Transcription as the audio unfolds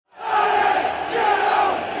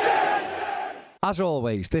As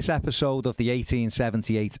always, this episode of the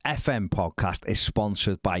 1878 FM podcast is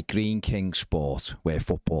sponsored by Green King Sport, where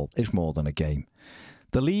football is more than a game.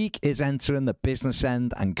 The league is entering the business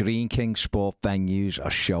end and Green King Sport venues are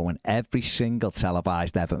showing every single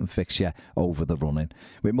televised Everton fixture over the running.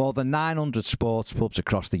 With more than 900 sports pubs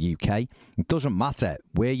across the UK, it doesn't matter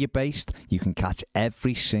where you're based, you can catch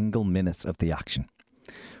every single minute of the action.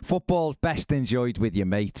 Football's best enjoyed with your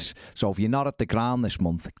mates, so if you're not at the ground this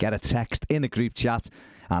month, get a text in a group chat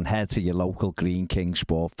and head to your local Green King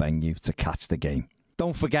Sport venue to catch the game.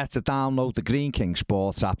 Don't forget to download the Green King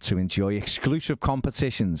Sports app to enjoy exclusive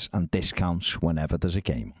competitions and discounts whenever there's a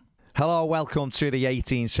game. Hello, welcome to the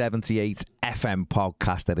 1878 FM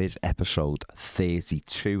podcast. It is episode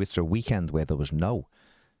 32. It's a weekend where there was no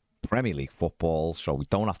Premier League football, so we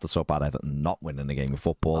don't have to talk about Everton not winning a game of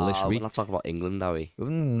football this week. We're not talking about England, are we?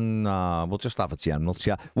 No, we'll just have a general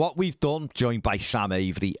chat. What we've done, joined by Sam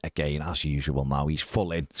Avery, again, as usual now, he's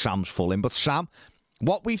full in. Sam's full in. But Sam,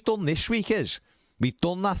 what we've done this week is, we've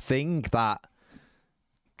done that thing that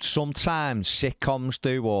sometimes sitcoms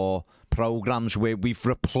do or programmes where we've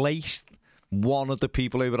replaced one of the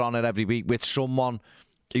people who are on it every week with someone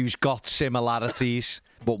who's got similarities,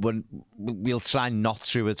 but we'll try not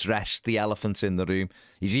to address the elephant in the room.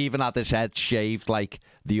 He's even had his head shaved like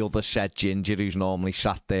the other said Ginger who's normally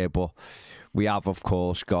sat there, but we have, of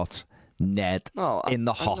course, got Ned in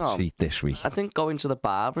the hot seat this week. I think going to the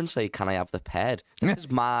barber and say, "Can I have the ped?"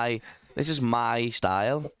 This is my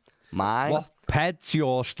style. What? Ped's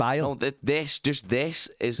your style? No, this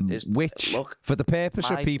is which, look, for the purpose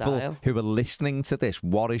of people style. who are listening to this,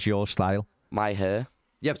 what is your style? My hair.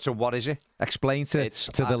 Yeah, so what is it? Explain to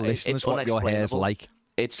the listeners what your hair's like.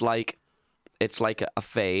 It's like a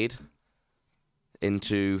fade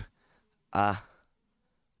into a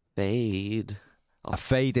fade. A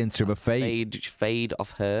fade into a fade. Fade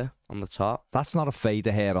of hair on the top. That's not a fade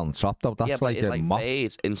of hair on top, though. That's like a mop.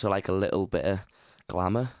 Fades into like a little bit of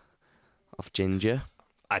glamour of ginger.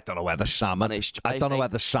 I don't know whether Sam would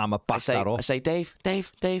back that up. I say, Dave,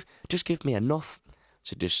 just give me enough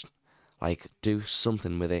to just like do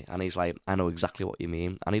something with it. And he's like, I know exactly what you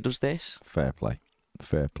mean. And he does this. Fair play.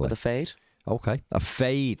 With a fade. Okay. A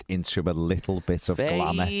fade into a little bit of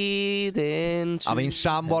glamour. I mean,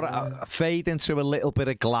 Sam, what a fade into a little bit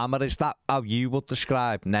of glamour, is that how you would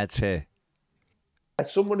describe Ned's hair?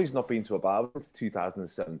 As someone who's not been to a barber since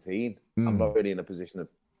 2017, I'm not really in a position of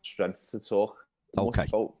strength to talk much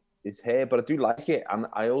about his hair, but I do like it. And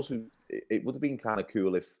I also, it would have been kind of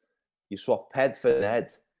cool if you swap Ped for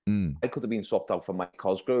Ned. I could have been swapped out for Mike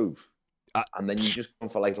Cosgrove. And then you just gone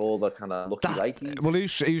for like all the kind of lucky righties. Well,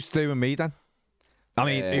 who's doing me then? I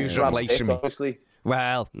mean, who's replacing me? Obviously.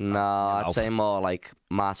 Well, no, I'd say more like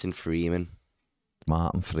Martin Freeman.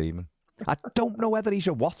 Martin Freeman. I don't know whether he's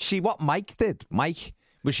a watch. See what Mike did. Mike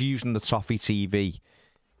was using the Toffee TV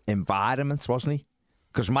environment, wasn't he?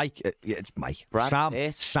 Because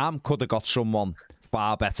Sam could have got someone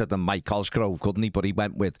far better than Mike Cosgrove, couldn't he? But he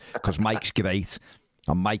went with, because Mike's great.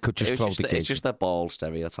 And Mike could just throw the gate. It's just a bald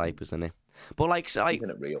stereotype, isn't it? But like isn't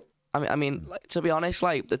it real? I mean, like, to be honest,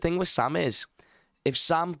 like the thing with Sam is, if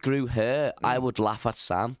Sam grew hair, I would laugh at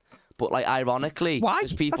Sam. But like, ironically,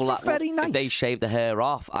 there's people nice. If they shave the hair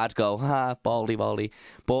off, I'd go, baldy.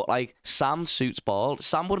 But like, Sam suits bald.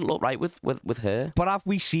 Sam wouldn't look right with hair. But have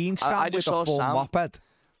we seen Sam with a full mop head?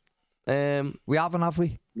 We haven't, have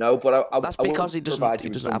we? No, but that's because he doesn't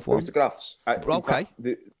have one. Photographs. Okay.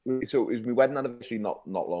 So it was my wedding anniversary not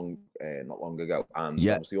long ago, and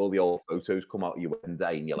obviously all the old photos come out of your wedding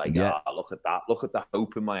day, and you're like, look at that, look at the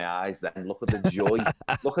hope in my eyes. Then look at the joy,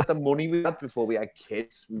 look at the money we had before we had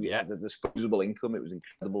kids. We had the disposable income. It was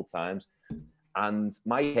incredible times, and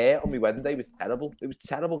my hair on my wedding day was terrible. It was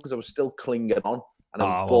terrible because I was still clinging on, and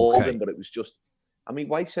I was balding, but it was just. And my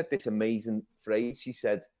wife said this amazing phrase. She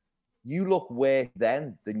said, "You look worse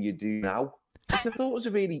then than you do now." Which I thought was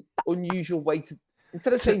a really unusual way to,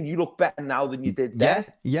 instead of saying you look better now than you did then,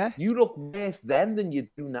 you look worse then than you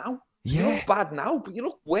do now. You look bad now, but you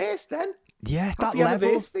look worse then. Yeah,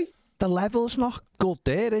 the level's not good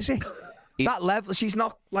there, is it? That level, she's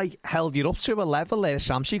not like held you up to a level there,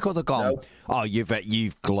 Sam. She could have gone,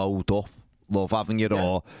 you've glowed up, love, haven't you?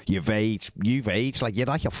 Or you've aged like you're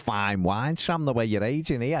like a fine wine, Sam, the way you're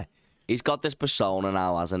aging here. He's got this persona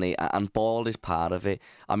now, hasn't he? And bald is part of it.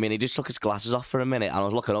 I mean, he just took his glasses off for a minute, and I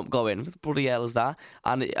was looking up going, what the bloody hell is that?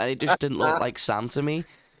 And it just didn't look like Sam to me.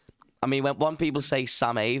 I mean, when people say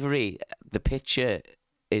Sam Avery, the picture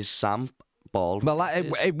is Sam bald. Well,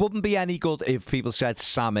 it wouldn't be any good if people said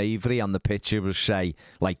Sam Avery on the picture was, say,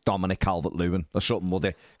 like Dominic Calvert-Lewin or something, would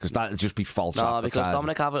it? Because that would just be false advertising. Because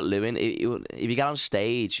Dominic Calvert-Lewin, if you get on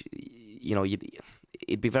stage,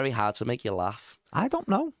 it'd be very hard to make you laugh. I don't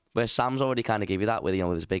know. Where Sam's already kind of give you that with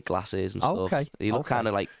with his big glasses and stuff. Okay. He looks kind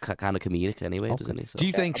of comedic anyway, doesn't he? So. Do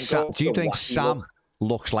you think Sam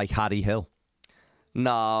looks like Harry Hill?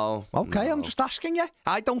 No. Okay, no. I'm just asking you.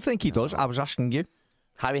 I don't think he does. I was asking you.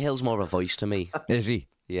 Harry Hill's more of a voice to me. Is he?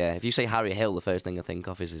 Yeah. If you say Harry Hill, the first thing I think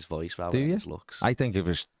of is his voice rather than his looks. I think it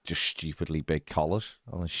was just stupidly big collars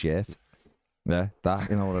on his shirt. Yeah, that,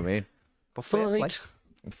 you know what I mean? But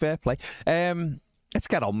fair play. Let's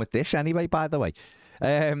get on with this anyway, by the way.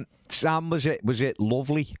 Sam, was it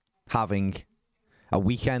lovely having a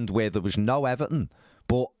weekend where there was no Everton,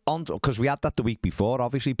 but because we had that the week before,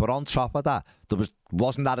 obviously, but on top of that,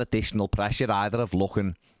 wasn't that additional pressure either of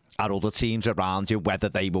looking at other teams around you, whether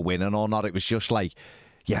they were winning or not? It was just like,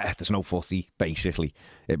 yeah, there's no footy, basically.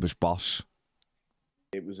 It was boss.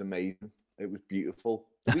 It was amazing. It was beautiful.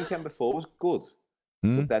 The weekend before was good,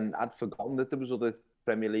 but then I'd forgotten that there was other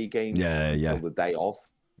Premier League games until the day off.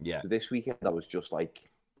 Yeah. So this weekend I was just like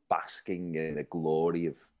basking in the glory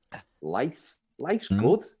of life. Life's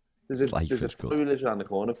good. There's a fellow who lives around the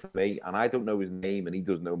corner from me, and I don't know his name, and he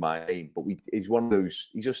doesn't know my name. But he's one of those.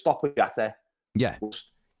 He's a stop and chatter. Yeah. If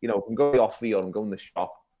I'm going to the Toffee or I'm going to the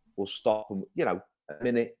shop, we'll stop and a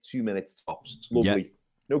minute, 2 minutes tops. It's lovely. Yeah.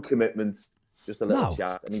 No commitment, just a little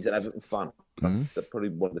chat. And he's an Everton fan. That's probably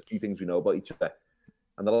one of the few things we know about each other.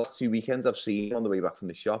 And the last 2 weekends I've seen him on the way back from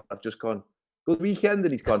the shop, I've just gone, good weekend,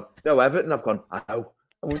 and he's gone, no, Everton. I've gone, I know.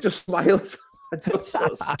 And we've just smiled. I just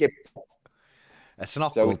sort of skipped. It's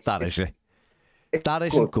not good, that is it? That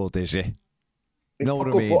isn't good, is it? You know what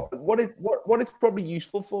I mean? What it's probably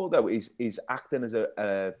useful for, though, is acting as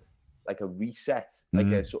a reset, like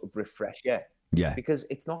a sort of refresher. Yeah. Because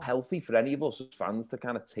it's not healthy for any of us as fans to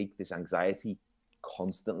kind of take this anxiety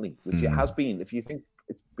constantly, which it has been. If you think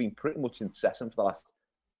it's been pretty much incessant for the last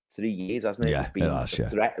 3 years, hasn't it? Yeah, it's been the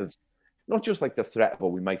threat of, not just like the threat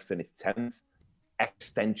of, we might finish 10th,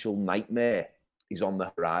 existential nightmare is on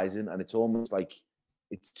the horizon, and it's almost like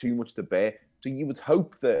it's too much to bear. So you would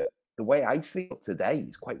hope that the way I feel today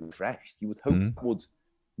is quite refreshed. You would hope that would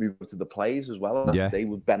move to the players as well, and they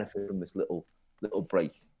would benefit from this little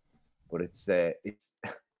break. But it's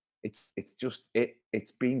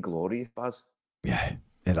been glorious, Baz. Yeah,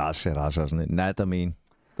 it has, hasn't it? Ned, I mean,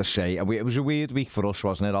 it was a weird week for us,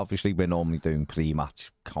 wasn't it? Obviously, we're normally doing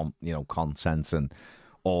pre-match, content and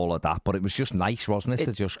all of that, but it was just nice, wasn't it,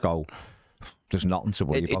 to just go, there's nothing to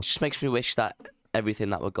worry about. It just makes me wish that everything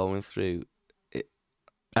that we're going through...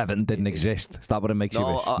 Everton didn't exist. Is that what it makes you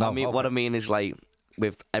wish? What I mean is, like,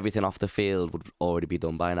 with everything off the field would already be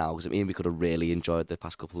done by now, because we could have really enjoyed the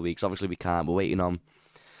past couple of weeks. Obviously, we can't. We're waiting on,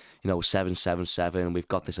 777. We've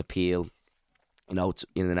got this appeal, in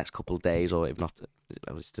the next couple of days, or if not,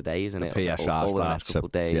 it's today, isn't it? PSR over the next couple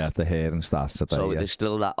of days. Yeah, the hearing starts today. So there's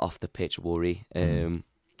still that off the pitch worry. And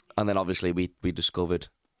then obviously we discovered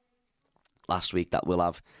last week that we'll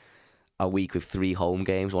have a week with 3 home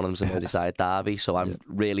games. One of them's a Merseyside derby, so I'm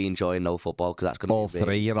really enjoying no football, because that's going to be all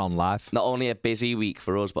 3 are on live. Not only a busy week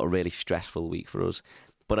for us, but a really stressful week for us.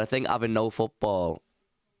 But I think having no football,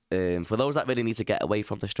 for those that really need to get away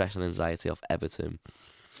from the stress and anxiety of Everton,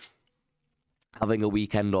 having a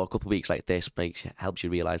weekend or a couple of weeks like this helps you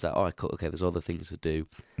realise that, okay, there's other things to do,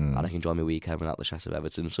 and I can enjoy my weekend without the stress of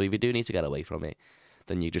Everton. So if you do need to get away from it,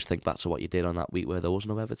 then you just think back to what you did on that week where there was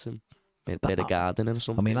no Everton. A bit of gardening or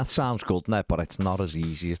something. I mean, that sounds good, Ned, but it's not as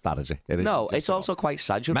easy as that, is it? No, it's also quite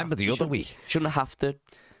sad. Remember the other week? Shouldn't have to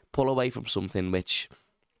pull away from something which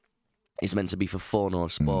is meant to be for fun or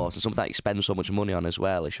sport, and something that you spend so much money on as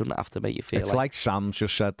well. It shouldn't have to make you feel it's like Sam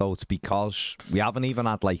just said, though, it's because we haven't even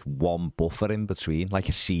had like one buffer in between, like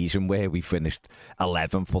a season where we finished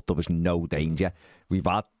 11th, but there was no danger. We've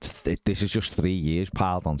had, this is just 3 years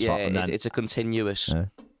piled on top. Yeah, and then, it's a continuous...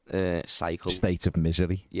 cycle. State of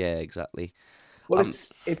misery. Yeah, exactly. Well,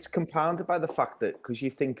 it's compounded by the fact that, because you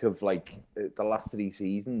think of like the last 3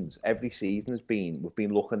 seasons, every season we've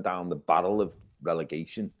been looking down the barrel of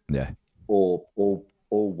relegation. Yeah. Or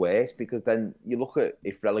worse, because then you look at,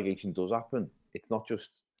 if relegation does happen, it's not just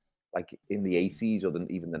like in the 80s or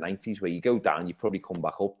even the 90s where you go down, you probably come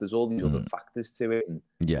back up. There's all these other factors to it. And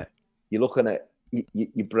you're looking at,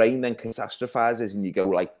 your brain then catastrophizes, and you go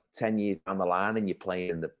like 10 years down the line and you're playing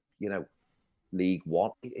in the, League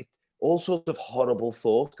One. All sorts of horrible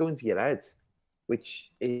thoughts go into your head,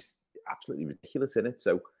 which is absolutely ridiculous, isn't it?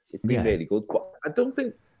 So it's been really good. But I don't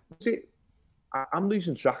think, I'm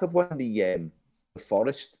losing track of when the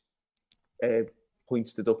Forest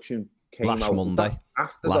points deduction came out. Last Monday.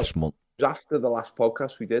 After the last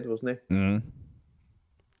podcast we did, wasn't it?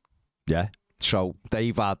 So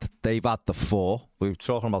they've had the 4. We were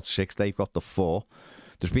talking about 6. They've got the 4.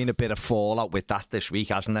 there's been a bit of fallout with that this week,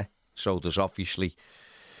 hasn't there? So there's obviously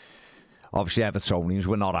Evertonians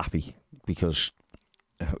were not happy because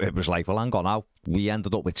it was like, well, hang on now. We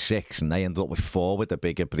ended up with 6 and they ended up with 4 with the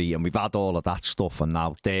bigger breed, and we've had all of that stuff, and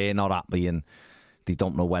now they're not happy and they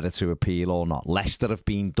don't know whether to appeal or not. Leicester have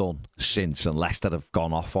been done since, and Leicester have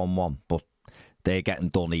gone off on one, but they're getting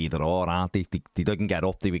done either or, aren't they? They didn't get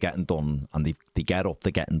up, they were getting done, and they get up,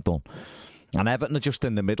 they're getting done. And Everton are just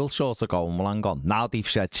in the middle, sort of going, well, hang on. Now they've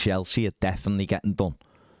said Chelsea are definitely getting done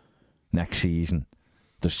next season.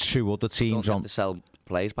 There's 2 other teams Don't have to sell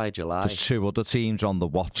players by July. There's 2 other teams on the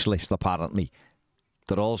watch list, apparently.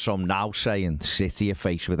 They're also now saying City are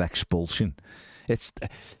faced with expulsion.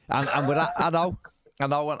 And we're at, I know,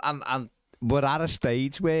 and we're at a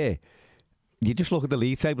stage where you just look at the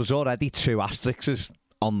league table. There's already 2 asterisks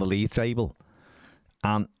on the league table,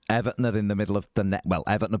 and Everton are in the middle of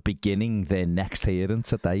Everton are beginning their next hearing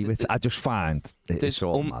today, which I just find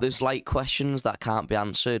there's like questions that can't be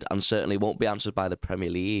answered, and certainly won't be answered by the Premier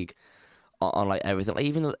League on like everything. Like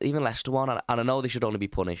even Leicester one, and I know they should only be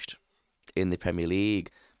punished in the Premier League,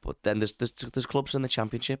 but then there's clubs in the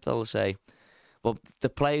Championship that'll say, well, the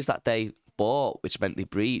players that they bought, which meant they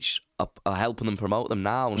breached, are helping them promote them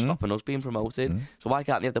now and stopping us being promoted. So why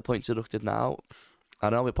can't they have the points deducted now? I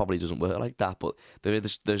know it probably doesn't work like that, but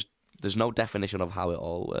there's no definition of how it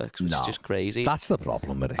all works, which is just crazy. That's the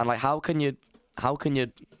problem with it. And like, how can you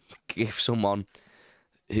give someone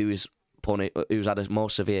who's had a more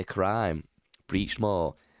severe crime, breached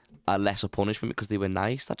more, a lesser punishment because they were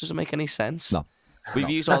nice? That doesn't make any sense. No. We've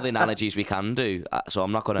used all the analogies we can do, so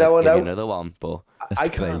I'm not going to give you another one. But I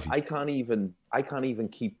can't even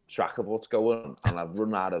keep track of what's going on, and I've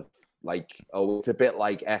run out of like, oh, it's a bit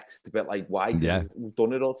like X, it's a bit like Y. Yeah. We've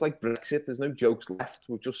done it all. It's like Brexit. There's no jokes left.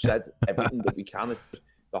 We've just said everything that we can. It's just,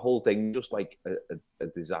 the whole thing just like a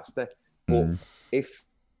disaster. But if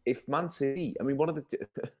Man City, I mean, one of the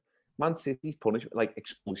Man City's punishment, like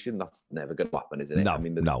expulsion, that's never going to happen, isn't it? No, I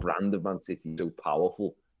mean, the brand of Man City is so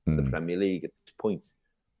powerful in the Premier League at this point.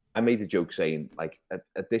 I made a joke saying, like,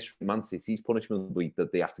 at this Man City's punishment will be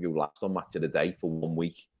that they have to go last on Match of the Day for 1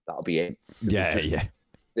 week. That'll be it.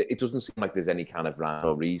 It doesn't seem like there's any kind of rhyme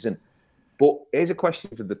or reason. But here's a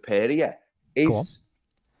question for the pair here.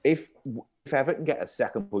 If Everton get a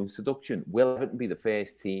second points deduction, will Everton be the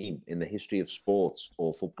first team in the history of sports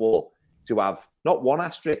or football to have not 1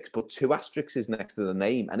 asterisk, but 2 asterisks next to the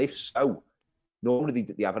name? And if so, normally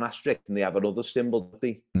they have an asterisk and they have another symbol, don't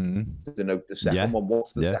they? To denote the second one.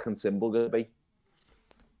 What's the second symbol going to be?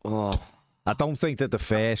 Oh, I don't think that the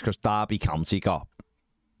first, because Derby County got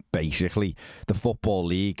basically, the Football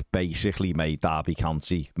League basically made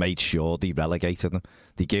sure they relegated them.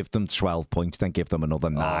 They give them 12 points, then give them another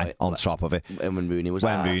 9 on top of it. And when Rooney was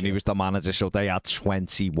the manager, so they had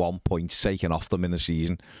 21 points taken off them in the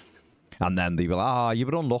season. And then they were like, you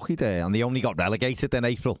were unlucky there. And they only got relegated in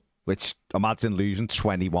April, which, imagine losing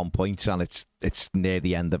 21 points and it's near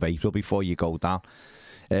the end of April before you go down.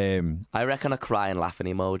 I reckon a crying laughing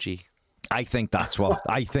emoji. I think that's what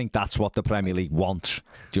the Premier League wants.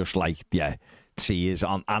 Just like, tears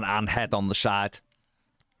on and head on the side.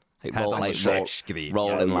 Screen.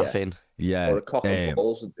 Rolling, laughing. Yeah. Or a cock and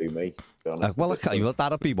balls would do me.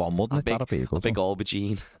 That'd be one, wouldn't it? That'd be a big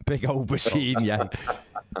aubergine. Big aubergine, yeah.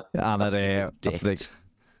 And a big...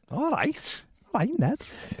 All right, Ned.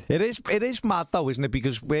 It is mad though, isn't it?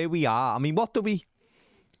 Because where we are, I mean, what do we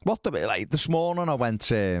like? This morning I went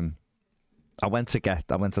to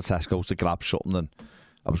Tesco to grab something, and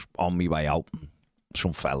I was on my way out.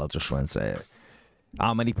 Some fella just went,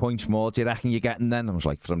 how many points more do you reckon you're getting then? I was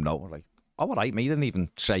like, from no, like, oh, all right, mate. You didn't even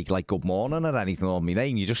say like good morning or anything on my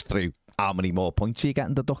name. You just threw how many more points are you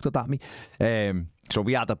getting deducted at me. So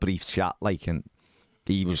we had a brief chat, like, and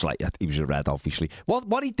he was like, he was a red, obviously.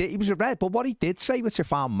 What he did, he was a red, but what he did say, which I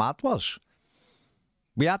found mad, was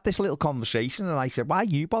we had this little conversation, and I said, why are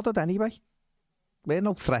you bothered anyway? We're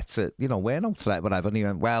no threat to, we're no threat, whatever. And he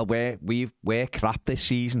went, well, we're crap this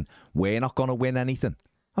season. We're not going to win anything.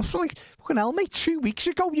 I was like, fucking hell, mate, 2 weeks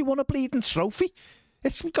ago you won a bleeding trophy.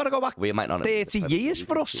 We've got to go back 30 years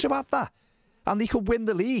for us to have that. And they could win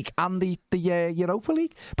the league and the Europa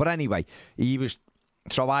League. But anyway,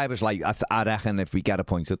 so I was like, I reckon if we get a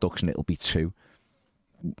point deduction, it'll be 2.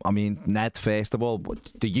 I mean, Ned, first of all,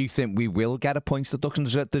 do you think we will get a points deduction?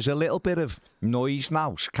 There's a little bit of noise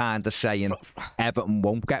now, kind of saying Everton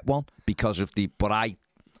won't get one because of but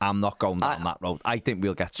I'm not going down that road. I think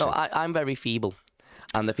we'll get 2. No, I'm very feeble.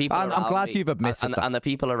 And the people I'm glad you've admitted that. And the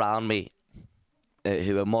people around me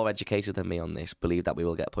who are more educated than me on this believe that we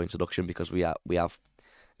will get points deduction because we have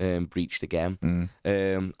breached again.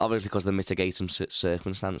 Obviously, because of the mitigating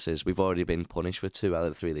circumstances, we've already been punished for 2 out of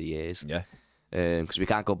the 3 of the years. Yeah. Because we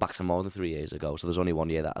can't go back to more than 3 years ago, so there's only 1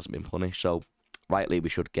 year that hasn't been punished. So, rightly, we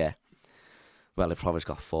should get... Well, if Providence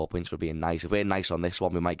got 4 points for being nice. If we're nice on this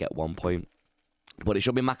one, we might get 1 point. But it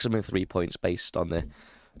should be maximum 3 points based on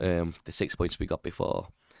the 6 points we got before.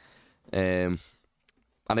 And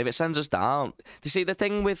if it sends us down... You see, the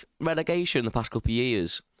thing with relegation the past couple of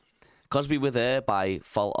years... Because we were there by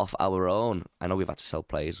fault of our own, I know we've had to sell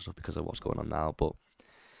players and stuff because of what's going on now, but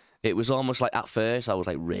it was almost like, at first, I was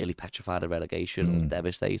like really petrified of relegation. I was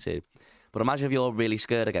devastated. But imagine if you're really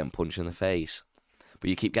scared of getting punched in the face, but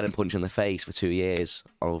you keep getting punched in the face for 2 years,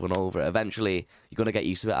 over and over. Eventually, you're going to get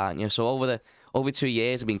used to it, aren't you? So over 2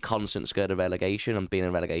 years, I've been constant scared of relegation and being in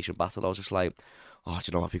a relegation battle. I was just like, oh,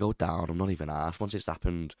 do you know, if we go down, I'm not even asked. Once it's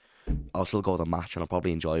happened, I'll still go to the match and I'll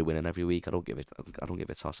probably enjoy winning every week. I don't give it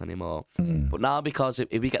a toss anymore. But now, because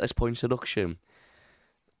if we get this point deduction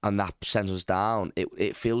and that sends us down,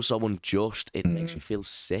 it feels so unjust. It makes me feel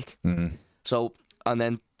sick. So, and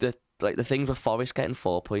then the things with Forest getting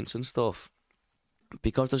 4 points and stuff,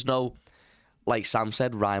 because there's no, like Sam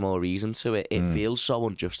said, rhyme or reason to it. It feels so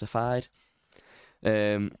unjustified.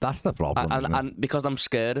 That's the problem. And because I'm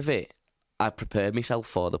scared of it, I've prepared myself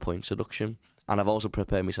for the point deduction. And I've also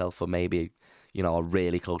prepared myself for maybe, you know, a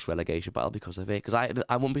really close relegation battle because of it. Because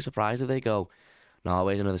I wouldn't be surprised if they go, no,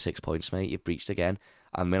 where's another 6 points, mate? You've breached again.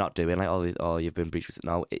 And we're not doing like, oh, you've been breached.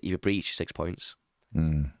 No, you've breached 6 points.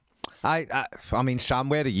 I mean, Sam,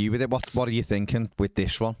 where are you with it? What are you thinking with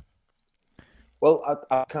this one? Well,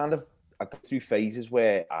 I go through phases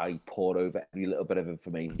where I pour over every little bit of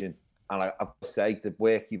information. And I have to say, the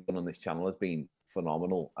work you've done on this channel has been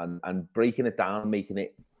phenomenal. And breaking it down, making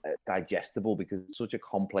it digestible, because it's such a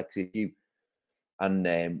complex issue.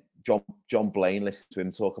 And John Blaine, listening to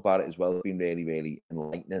him talk about it as well, has been really, really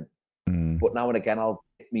enlightening. But now and again, I'll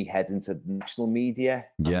get me head into national media.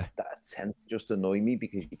 Yeah. That tends to just annoy me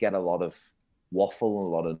because you get a lot of waffle and a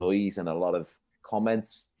lot of noise and a lot of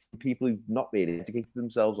comments from people who've not really educated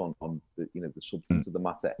themselves on the, you know, the substance of the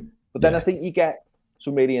matter. But then I think you get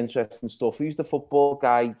some really interesting stuff. Who's the football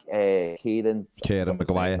guy? Kieran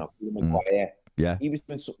Maguire. Yeah. He was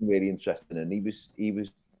doing something really interesting, and he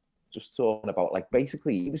was just talking about, like,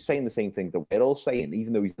 basically he was saying the same thing that we're all saying,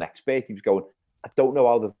 even though he's an expert. He was going, I don't know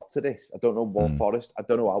how they've got to this. I don't know what Forest. I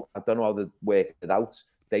don't know how they work it out.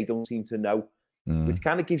 They don't seem to know. Which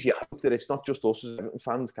kind of gives you hope that it's not just us as Everton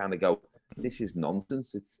fans kind of go, this is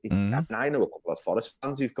nonsense. It's I know a couple of Forest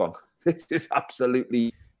fans who've gone, this is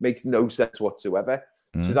absolutely makes no sense whatsoever.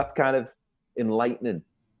 So that's kind of enlightening.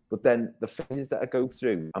 But then the phases that I go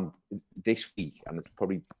through this week, and it's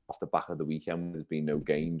probably off the back of the weekend, there's been no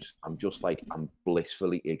games. I'm just like, I'm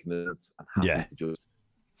blissfully ignorant and happy to just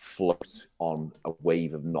float on a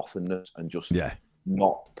wave of nothingness and just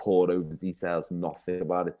not pour over the details, not think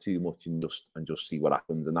about it too much, and just see what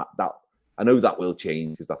happens. And that I know that will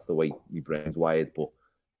change because that's the way your brain's wired. But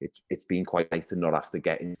it's been quite nice to not have to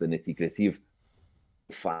get into the nitty gritty of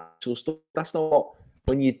financial stuff. That's not what.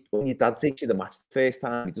 When your dad takes you the match the first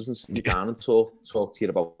time, he doesn't sit you down and talk to you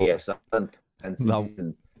about ESL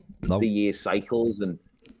and 3 year cycles, and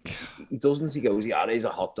he doesn't. He goes, yeah, there's a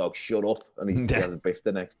hot dog, shut up, and he has a biff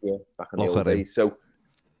the next year back in the old days. So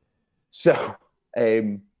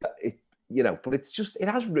it, you know, but it's just, it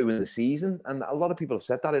has ruined the season, and a lot of people have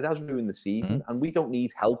said that it has ruined the season, and we don't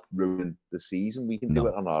need help ruin the season. We can do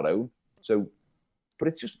it on our own. So. But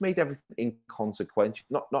it's just made everything inconsequential.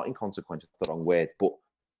 Not inconsequential, that's the wrong word, but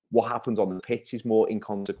what happens on the pitch is more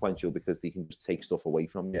inconsequential because they can just take stuff away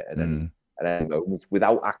from you at any moment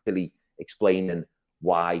without actually explaining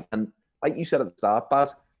why. And like you said at the start,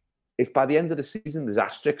 Baz, if by the end of the season there's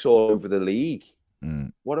asterisks all over the league,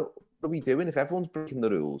 what are we doing? If everyone's breaking the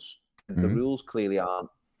rules, the rules clearly aren't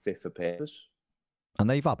fit for purpose. And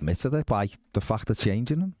they've admitted it by the fact of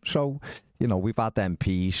changing them. So, you know, we've had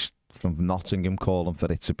MPs from Nottingham calling for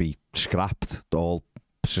it to be scrapped, all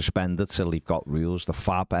suspended till they've got rules. The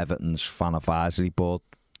FAB, Everton's fan advisory board,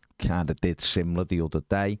 kind of did similar the other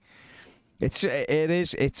day. It's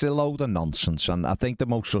a load of nonsense, and I think the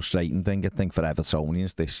most frustrating thing, I think, for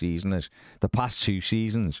Evertonians this season is the past 2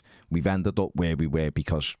 seasons we've ended up where we were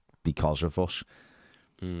because of us,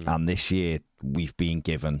 and this year we've been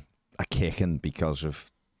given a kicking because of.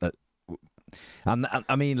 And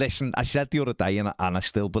I mean, listen, I said the other day, and I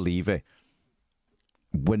still believe it,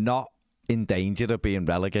 we're not in danger of being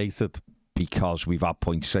relegated because we've had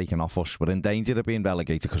points taken off us. We're in danger of being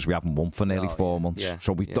relegated because we haven't won for nearly 4 months.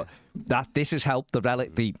 So this has helped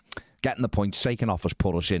the getting the points taken off us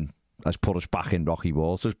put us back in rocky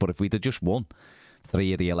waters. But if we'd have just won,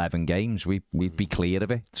 3 of the 11 games, we'd be clear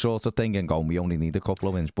of it, sort of thing, and going, we only need a couple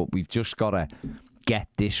of wins. But we've just got to get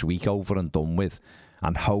this week over and done with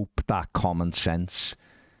and hope that common sense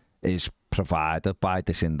is provided by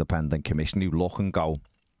this independent commission who look and go,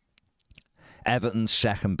 Everton's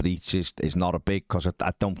second breach is not a big, because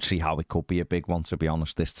I don't see how it could be a big one, to be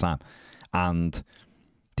honest, this time. And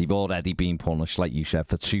they've already been punished, like you said,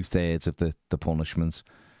 for 2/3 of the punishments.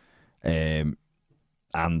 And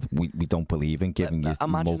we don't believe in giving you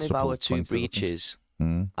imagine if our 2 points breaches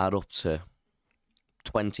add up to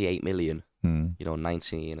 28 million,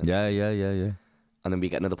 19. And, yeah. And then we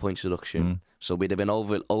get another points deduction. So we'd have been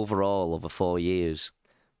overall over 4 years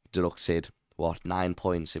deducted, 9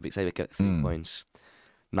 points? If we say we get 3 points,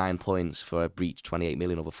 9 points for a breach, 28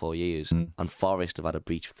 million over 4 years. And Forest have had a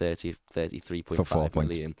breach of 33.5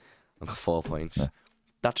 million and got 4 points. Yeah.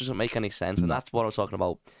 That doesn't make any sense. And that's what I was talking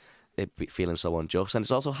about, it feeling so unjust. And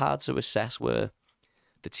it's also hard to assess where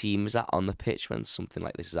the team is at on the pitch when something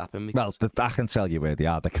like this is happening. Well, I can tell you where they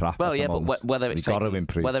are, the crap. Well, yeah, but whether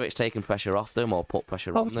it's taking pressure off them or put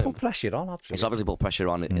pressure on them. Put pressure on, absolutely. It's obviously put pressure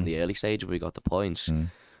on in the early stage when we got the points.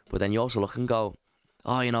 But then you also look and go,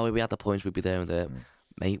 if we had the points, we'd be there and there.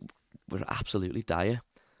 Mate, we're absolutely dire.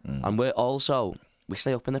 And we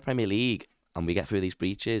stay up in the Premier League and we get through these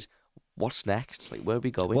breaches. What's next? Like, where are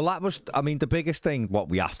we going? Well, the biggest thing, what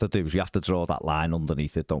we have to do is we have to draw that line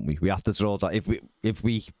underneath it, don't we? We have to draw that. If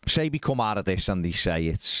we say we come out of this and they say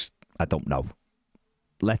it's, I don't know,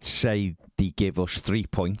 let's say they give us 3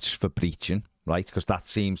 points for breaching, right? Because that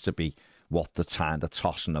seems to be what they're kind of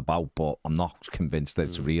tossing about, but I'm not convinced that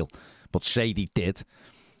it's real. But say they did,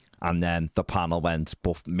 and then the panel went,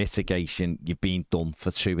 but mitigation, you've been done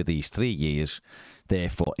for 2 of these 3 years,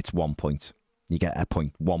 therefore it's 1 point. You get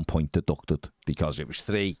 1 point deducted because it was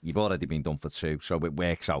 3. You've already been done for 2, so it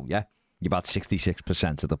works out. Yeah, you've had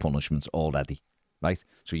 66% of the punishments already, right?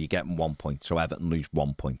 So you're getting 1 point. So Everton lose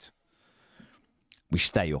 1 point. We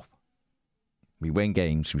stay up. We win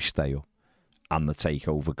games. We stay up, and the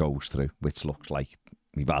takeover goes through, which looks like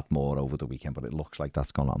we've had more over the weekend, but it looks like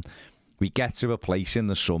that's gone on. We get to a place in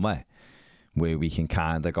the summer where we can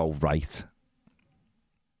kind of go, right,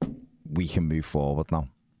 we can move forward now.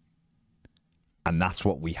 And that's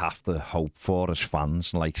what we have to hope for as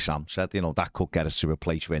fans. Like Sam said, that could get us to a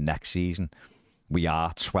place where next season we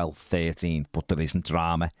are 12th, 13th, but there isn't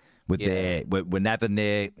drama. We're never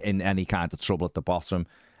near in any kind of trouble at the bottom,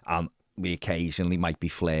 and we occasionally might be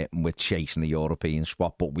flirting with chasing the European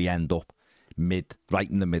spot, but we end up right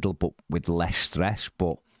in the middle, but with less stress,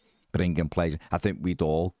 but bringing players. I think we'd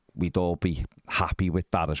all be happy with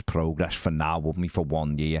that as progress for now, wouldn't we, for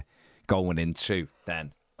 1 year, going into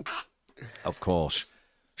then, of course,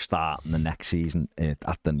 starting the next season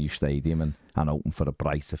at the new stadium and open for a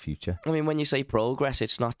brighter future. I mean, when you say progress,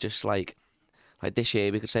 it's not just like this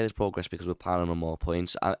year we could say there's progress because we're piling on more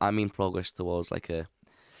points. I mean progress towards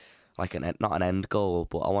not an end goal,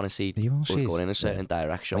 but I want to see us going in a certain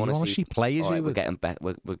direction. I want to see players who we're getting better.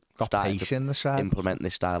 We're starting to implement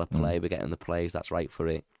this style of play. We're getting the players that's right for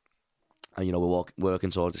it, and we're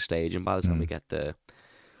working towards the stage. And by the time we get there,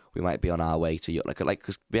 we might be on our way to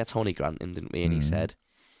because we had Tony Grant in, didn't we? And he said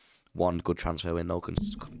one good transfer window can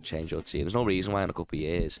change your team. There's no reason why in a couple of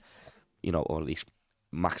years, or at least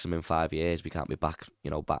maximum 5 years, we can't be back,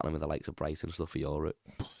 battling with the likes of Brighton and stuff for Europe.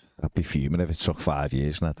 I'd be fuming if it took 5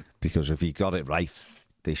 years, Ned, because if he got it right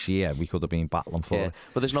this year, we could have been battling for it.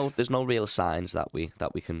 But there's no real signs that we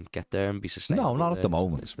can get there and be sustainable. No, not at the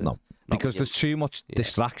moment. No, because there's too much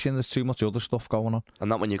distraction. There's too much other stuff going on, and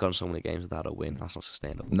not when you've gone so many games without a win. That's not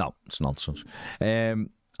sustainable. No, it's nonsense.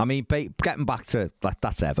 I mean, getting back to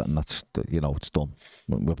that's Everton. That's it's done.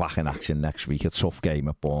 We're back in action next week. A tough game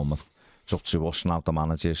at Bournemouth. It's up to us now. The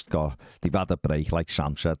manager's they've had a break, like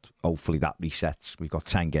Sam said. Hopefully that resets. We've got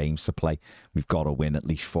 10 games to play. We've got to win at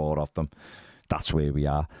least 4 of them. That's where we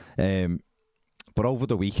are. But over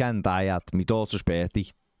the weekend, I had my daughter's birthday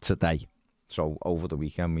today. So over the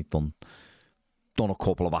weekend, we've done a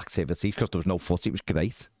couple of activities because there was no footy. It was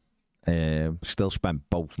great. Still spent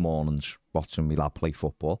both mornings watching my lad play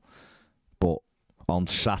football. But on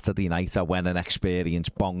Saturday night, I went and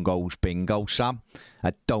experienced Bongo's bingo, Sam.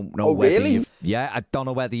 I don't know whether I don't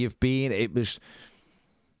know whether you've been. It was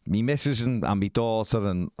me missus and my daughter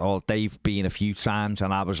and they've been a few times,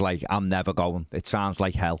 and I was like, I'm never going. It sounds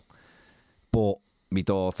like hell. But my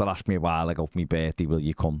daughter asked me a while ago for my birthday, will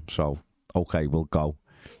you come? So, okay, we'll go.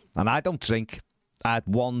 And I don't drink. I had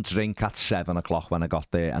 1 drink at 7 o'clock when I got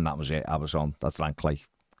there, and that was it. I drank like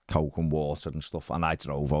Coke and water and stuff, and I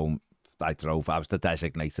drove home. I was the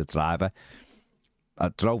designated driver. I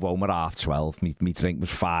drove home at 12:30. Me drink was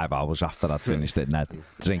 5 hours after I'd finished it, Ned.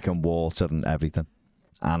 Drinking water and everything.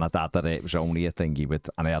 And I'd had it was only a thingy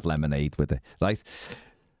and I had lemonade with it, right?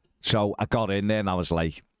 So I got in there and I was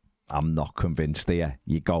like, I'm not convinced here.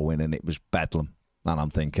 You go in and it was bedlam. And I'm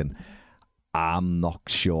thinking, I'm not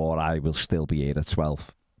sure I will still be here at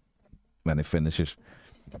 12 when it finishes.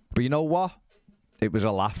 But you know what? It was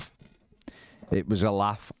a laugh. It was a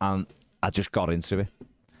laugh, and I just got into it.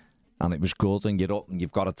 And it was good, and you're up, and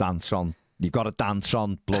you've got to dance on. You've got to dance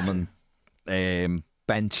on blooming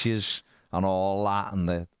benches and all that,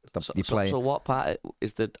 and you play. So what part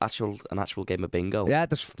is an actual game of bingo? Yeah,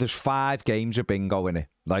 there's 5 games of bingo in it,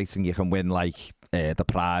 right? And you can win like the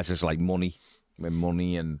prizes, like money,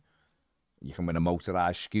 and you can win a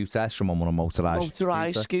motorised scooter. Someone won a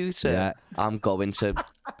motorised scooter. Yeah, I'm going to.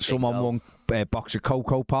 Someone won a box of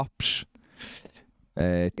Cocoa Pops.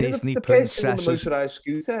 Disney the princesses. On the motorised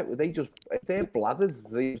scooter, if they're bladdered,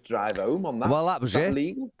 they just drive home on that. Well, that was it.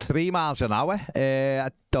 Legal? 3 miles an hour. I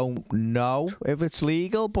don't know if it's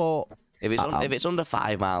legal, but if it's under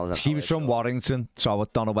 5 miles an hour. She was from Warrington, so I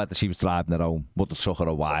don't know whether she was driving her home. Would have took her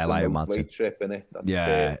a while, I imagine. Trip, innit?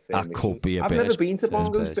 Yeah, that could be a I've bit. I've never been to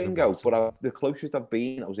Bongo's bingo, but the closest I've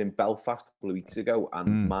been, I was in Belfast a couple of weeks ago,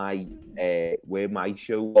 and where my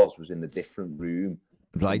show was in a different room.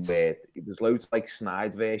 Right. Where there's loads of like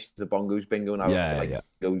snide versions of Bongo's bingo now.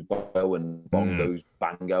 Bongo's Bongo and Bongo's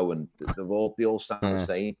Bango, and they all sound the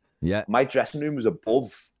same. Yeah. My dressing room was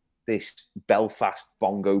above this Belfast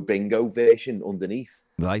Bongo bingo version underneath.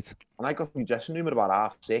 Right. And I got to my dressing room at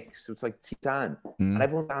about 6:30, so it's like tea time. And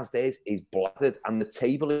everyone downstairs is bladdered, and the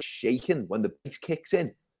table is shaking when the bass kicks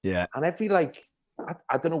in. Yeah. And every I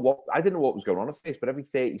didn't know what was going on at first, but every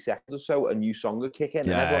 30 seconds or so, a new song would kick in,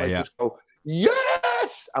 and everyone would just go,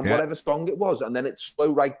 yes! And whatever song it was, and then it'd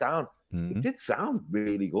slow right down. It did sound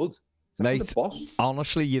really good. Mate,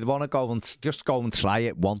 honestly, you'd want to go and try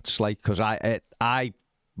it once, like, because I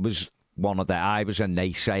was one of I was a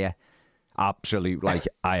naysayer. Absolute, like,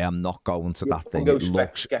 I am not going to that thing.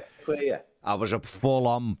 I was a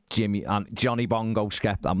full-on Johnny Bongo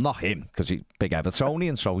skeptic. I'm not him, because he's big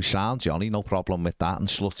Evertonian, so he sounds Johnny, no problem with that. And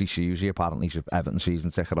Slutty Susie, apparently, he's an Everton season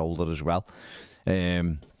ticket holder as well.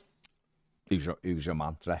 He was a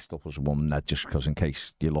man dressed up as a woman, just because in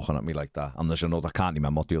case you're looking at me like that. And there's another, I can't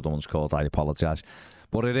remember what the other one's called, I apologise.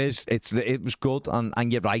 But it was good,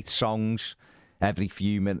 and you write songs every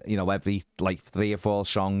few minutes, every like 3 or 4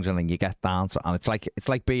 songs, and then you get down to, and it's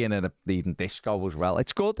like being in a leading disco as well.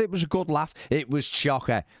 It's good. It was a good laugh. It was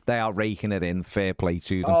shocker. They are raking it in. Fair play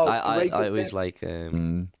to them. I always like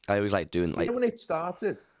doing like. When it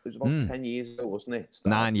started, it was about 10 years ago, wasn't it?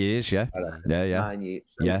 9 years, yeah. Yeah. 9 years.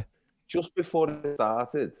 So yeah. Just before it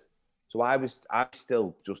started, so I was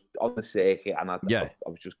still just on the circuit, and I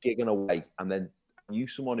was just gigging away, and then I knew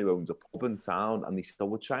someone who owns a pub in town, and they said,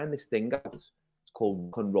 we're trying this thing out. It's called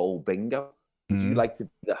Rock and Roll Bingo. Would you like to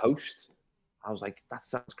be the host? I was like, that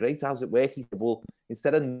sounds great. How's it work? He said, well,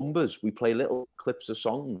 instead of numbers, we play little clips of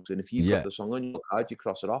songs, and if you've got the song on your card, you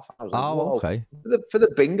cross it off. I was like, whoa. Okay. For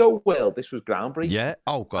the bingo world, this was groundbreaking. Yeah.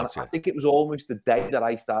 Oh, God. I think it was almost the day that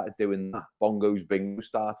I started doing that. Bongo's Bingo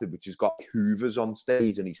started, which has got Hoovers on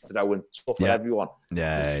stage, and he's throwing stuff at everyone.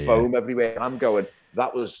 Yeah. Foam everywhere. I'm going,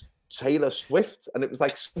 that was Taylor Swift, and it was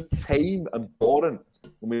like so tame and boring.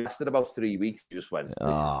 When we lasted about 3 weeks, we just went,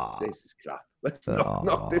 this is crap. Let's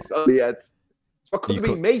knock this on the head. So it could have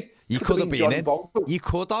been me. You could have been in. You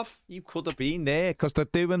could have been there, because they're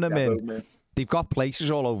doing them in. They've got places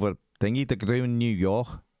all over. They're doing New York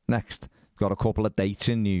next. Got a couple of dates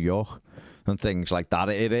in New York and things like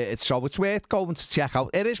that. So it's worth going to check out.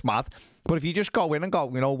 It is mad, but if you just go in and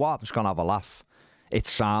go, you know what, I'm just going to have a laugh. It's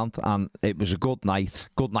sound, and it was a good night.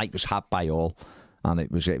 Good night was had by all. And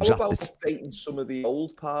it was. How about updating some of the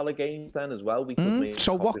old parlour games then as well? We could make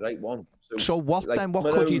a copyright one. So what like then?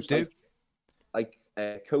 What could you do? Like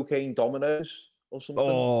cocaine dominoes or something?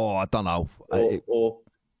 Oh, I don't know. Or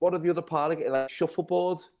what are the other parlour games? Like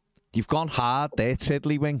shuffleboard? You've gone hard there,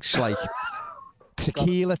 tiddlywinks. Like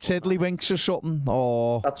tequila tiddlywinks or something.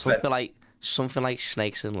 Or something like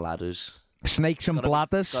snakes and ladders. Snakes and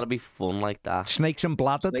bladders. Gotta be fun like that. Snakes and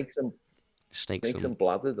bladders. Snakes and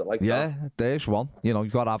bladders. I like that. Yeah, there's one.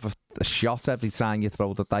 You've got to have a shot every time you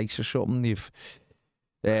throw the dice or something. You've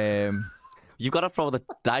got to throw the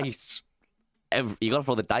dice. You got to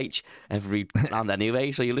throw the dice every round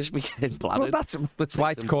anyway, so you'll just be getting bladdered. Well, that's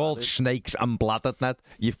why it's called snakes and bladdered, Ned.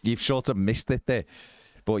 You've sort of missed it there.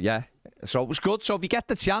 But yeah, so it was good. So if you get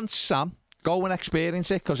the chance, Sam, go and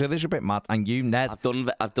experience it, because it is a bit mad. And you, Ned,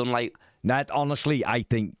 I've done like Ned. Honestly, I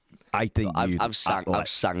think I think I've sang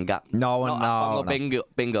at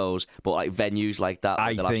bingos, but like venues like that,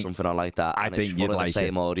 they'll have something on like that. I think you'd like the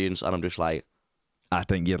same audience, and I'm just like, I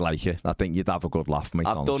think you'd like it. I think you'd have a good laugh, mate.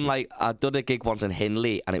 I've done a gig once in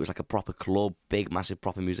Hindley, and it was like a proper club, big, massive,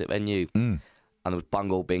 proper music venue. And there was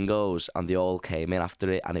Bongo Bingos, and they all came in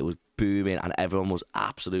after it, and it was booming, and everyone was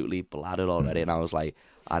absolutely bladdered already. And I was like,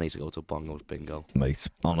 I need to go to Bongo's Bingo. Mate,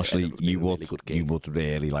 honestly, you would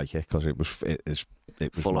really like it, because it was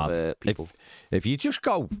full mad. Of people. If you just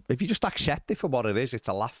accept it for what it is, it's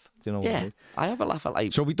a laugh. Do you know what I mean? I have a laugh at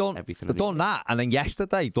like. So we done that, and then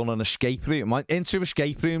yesterday done an escape room. I'm into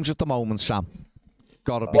escape rooms at the moment, Sam.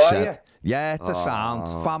 Gotta be said. Yeah, the sound,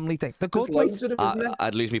 family thing. They're good.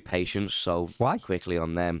 I'd lose my patience so quickly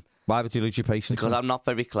on them. Why would you lose your patience? Because I'm not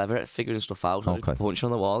very clever at figuring stuff out. Okay. Punching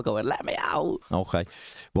on the wall, going, "Let me out." Okay.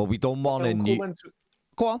 Well, we done one in.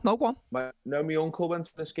 Go on. My uncle went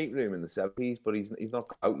to an escape room in the 70s, but he's not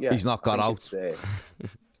out yet. He's not got out.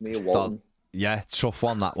 It's near Walton. Yeah, tough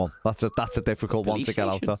one, that one. That's a difficult one to get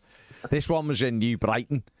out of. This one was in New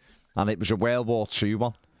Brighton, and it was a World War II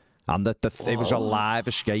one. And it was a live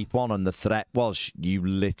escape one, and the threat was you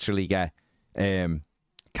literally get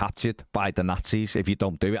captured by the Nazis if you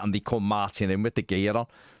don't do it, and they come marching in with the gear on.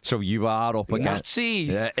 So you are up against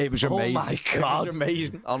Nazis. Yeah, it was amazing. Oh my God, it was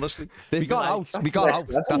amazing. Honestly, we got out.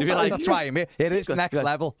 That's trying me. It is next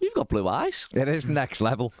level. You've got blue eyes. It is next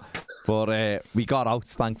level, but we got out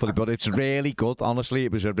thankfully. But it's really good. Honestly,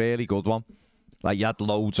 it was a really good one. Like you had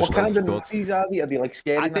loads of. What kind of Nazis are they? Are they like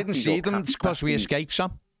scary? I didn't see them because we escaped,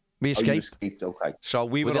 Sam. We escaped. Okay. So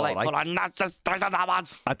we were all like, right.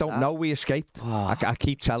 I don't know. We escaped. I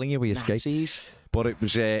keep telling you we escaped. Nazis. But it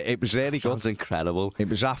was really good. Sounds incredible. It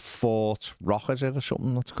was at Fort Rock, is it, or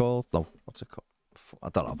something that's called? No, what's it called? I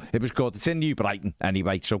don't know. It was good. It's in New Brighton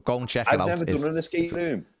anyway, so go and check it out. I've never done an escape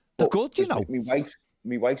room. They're good, you know.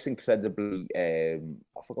 My wife's incredibly, I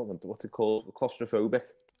forgot what's it called, claustrophobic.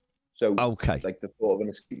 So, like the thought of an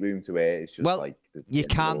escape room to her is just like... you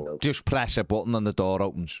can't just press a button and the door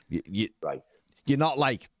opens. Right. You're not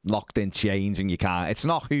like locked in chains and you can't... It's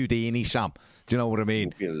not Houdini, Sam. Do you know what I mean? It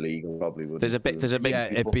would be illegal, probably. There's a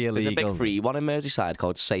big free one in Merseyside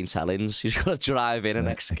called St. Helens. You've got to drive in and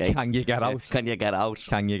escape. Can you get out? Can you get out?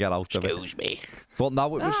 Excuse me. But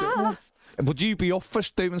no, it was... Would you be up for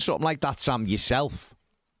doing something like that, Sam, yourself?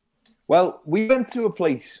 Well, we went to a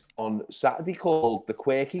place on Saturday called the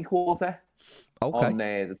Quirky Quarter on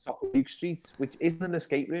the top of Duke Street, which isn't an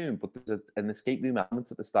escape room, but there's an escape room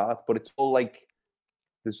element at the start. But it's all like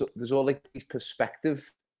there's all like these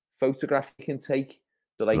perspective photographs you can take.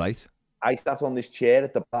 So like, I sat on this chair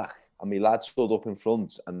at the back, and my lad stood up in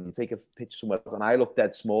front and take a picture somewhere else, and I look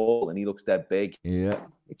dead small, and he looks dead big. Yeah,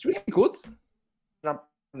 it's really good. I'm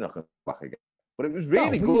not going to go back again, but it was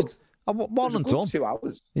really good. One and done. 2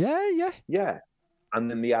 hours. Yeah. And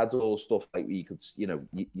then they had all stuff like you could,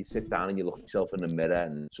 you sit down and you look at yourself in the mirror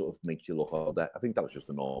and sort of makes you look older. I think that was just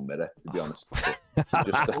a normal mirror, to be honest.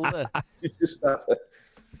 That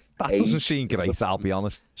doesn't seem great, I'll be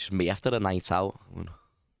honest. Just me after a night out. Are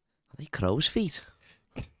they crow's feet?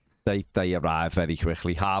 They arrive very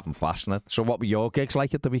quickly, hard and fast. So what were your gigs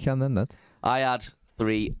like at the weekend then, Ned? I had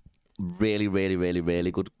 3 really, really, really, really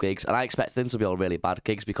good gigs, and I expected them to be all really bad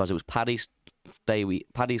gigs because it was Paddy's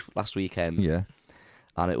last weekend. Yeah,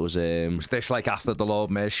 and it was. Was this like after the Lord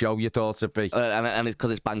Mayor's show you thought it'd be? And it's because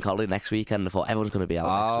it's bank holiday next weekend. I thought everyone's going to be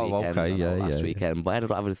out next weekend. Last weekend, but I ended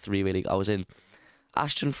up having 3 really. I was in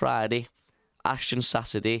Ashton Friday, Ashton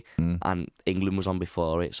Saturday, and England was on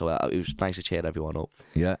before it, so it was nice to cheer everyone up.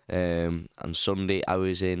 Yeah. And Sunday I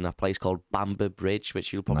was in a place called Bamber Bridge,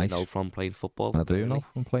 which you'll probably know from playing football. I do know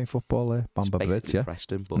from playing football there. Bamber Bridge, yeah.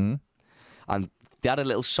 Preston, but and they had a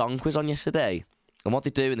little song quiz on yesterday. And what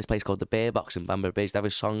they do in this place called the Bear Box in Bamber Bridge, they have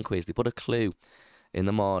a song quiz. They put a clue in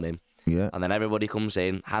the morning. Yeah. And then everybody comes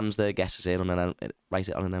in, hands their guesses in, and then writes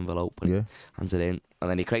it on an envelope and hands it in.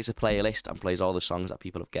 And then he creates a playlist and plays all the songs that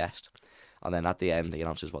people have guessed. And then at the end, he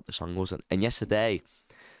announces what the song was. And yesterday,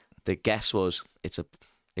 the guess was it's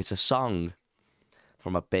a song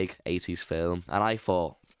from a big 80s film. And I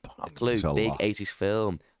thought, clue, big 80s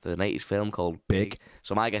film. There's an 80s film called Big.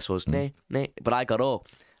 So my guess was, nay. But I got up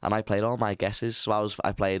and I played all my guesses. So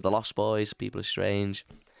I played The Lost Boys, People Are Strange.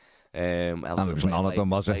 And it was none of them,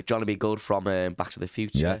 was it? Johnny B. Good from Back to the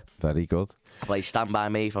Future. Yeah, very good. I played Stand By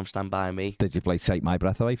Me from Stand By Me. Did you play Take My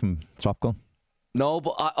Breath Away from Top Gun? No,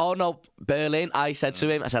 but Berlin. I said to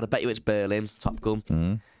him, I bet you it's Berlin, Top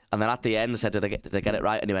Gun. And then at the end, I said, did I get it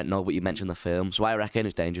right? And he went, no, but you mentioned the film. So I reckon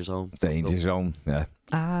it's Danger Zone. Danger Zone, yeah.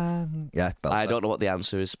 Yeah, I don't know what the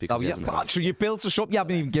answer is. Because so you built us up, you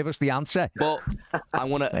haven't even given us the answer. But I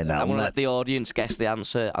want to let the audience guess the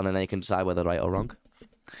answer, and then they can decide whether right or wrong.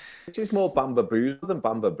 Which is more Bamber Boozer than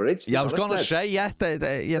Bamber Bridge. Yeah, I was going to say,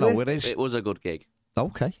 It was a good gig.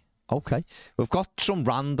 Okay. We've got some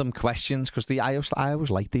random questions, because I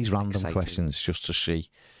always like these random questions just to see,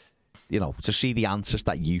 to see the answers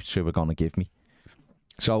that you two are going to give me.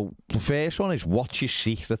 So the first one is, what's your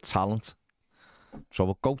secret talent? So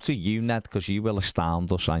we'll go to you, Ned, because you will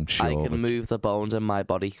astound us, I'm sure. I can move the bones in my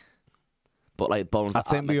body. But like bones that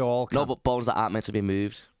think we all can. No, but bones that aren't meant to be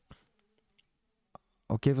moved.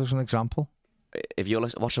 Oh, give us an example. If you're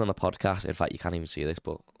watching on the podcast, in fact, you can't even see this,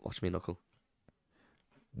 but watch me knuckle.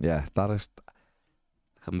 Yeah, that is...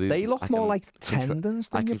 They look more like tendons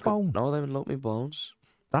than your bone. No, they look like bones.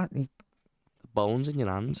 The bones in your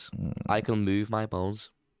hands. I can move my bones.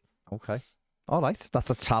 Okay. All right, that's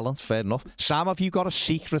a talent, fair enough. Sam, have you got a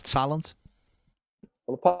secret talent?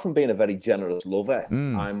 Well, apart from being a very generous lover,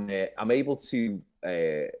 I'm able to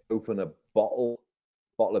open a bottle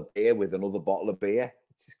of beer with another bottle of beer.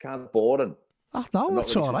 It's just kind of boring. Oh, no,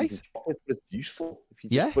 that's all right. But it's useful.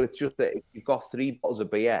 But it's just that if you've got 3 bottles of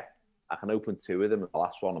beer, I can open 2 of them, and the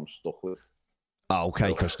last one I'm stuck with. Oh, okay,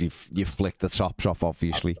 because you flicked the tops off,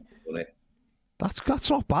 obviously. That's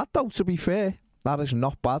not bad, though, to be fair. That is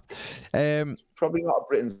not bad. It's probably not a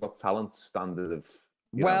Britain's Got Talent standard of...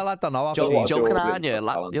 I don't know. Joking, aren't you?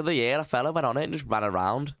 The other year, a fella went on it and just ran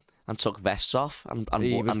around and took vests off and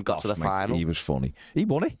got to the final. He was funny. He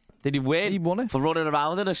won it. Did he win? He won it. For running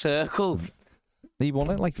around in a circle. He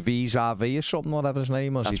won it, like vis-a-vis or something, whatever his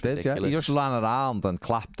name was. That's he did, ridiculous. yeah. He just ran around and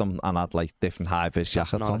clapped them and had like different high-vis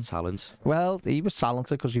jackets on. That's not a talent. Well, he was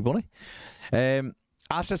talented because he won it.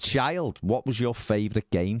 As a child, what was your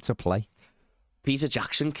favourite game to play? Peter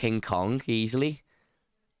Jackson, King Kong, easily.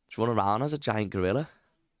 Just run around as a giant gorilla.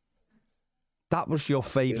 That was your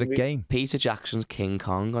favourite game? Peter Jackson's King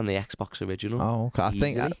Kong on the Xbox original. Oh, okay. I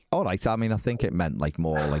think, all right, I mean, I think it meant like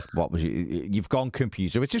more like, what was you've gone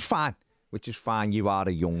computer, which is fine. You are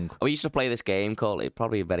a young... We used to play this game called,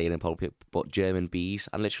 probably very inappropriate, but German Bees,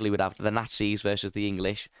 and literally we'd have the Nazis versus the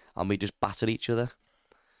English, and we just batter each other.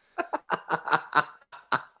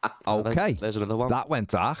 Okay. There's another one. That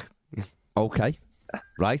went dark. Okay.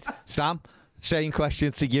 Right. Sam, same question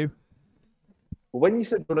to you. Well, when you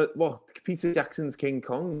said, Peter Jackson's King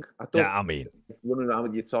Kong, I thought, running around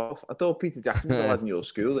with your top off, I thought Peter Jackson was in your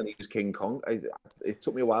school and he was King Kong. It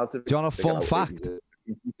took me a while to... Do you want a fun fact?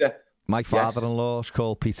 My father-in-law is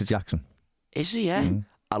called Peter Jackson. Is he, yeah? Mm.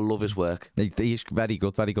 I love his work. He's very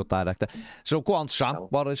good director. So go on, Sam.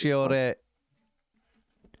 What was your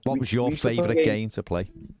favourite game to play?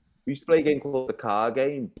 We used to play a game called the car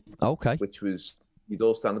game. Okay. Which was, you'd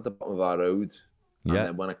all stand at the bottom of our road. And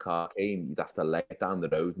then when a car came, you'd have to lay it down the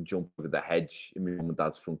road and jump over the hedge in my mum and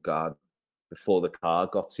dad's front garden before the car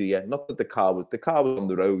got to you. Not that the car was on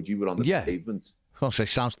the road, you were on the pavement. It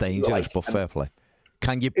sounds dangerous, but fair play.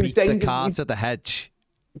 Can you beat the car to the hedge?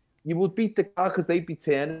 You would beat the car because they'd be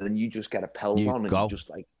turning and you just get a pelt on and you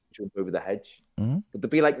just like jump over the hedge. Mm-hmm. But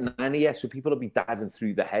there'd be like 9 of you, so people would be diving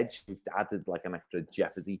through the hedge. It added like an extra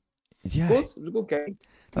jeopardy. Yeah. It was a good game.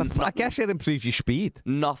 I guess it improves your speed.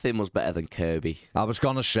 Nothing was better than Kirby. I was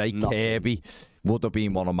going to say Kirby would have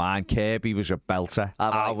been one of mine. Kirby was a belter.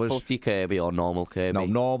 I was footy Kirby or normal Kirby. No,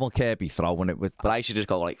 normal Kirby throwing it with. But I should just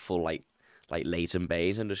go like full like Leighton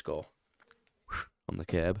Baines and just go on the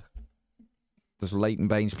curb. Does Leighton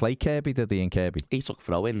Baines play Kirby? Did he in Kirby? He took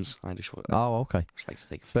throw-ins. Okay. Just like to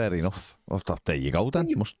take fair enough. Well, there you go then.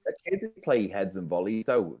 Kids play heads and volleys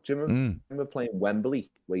though. Do you remember playing Wembley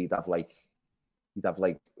where you'd have like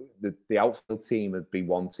the outfield team would be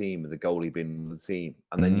one team and the goalie being another team,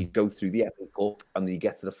 and then you go through the FA Cup and then you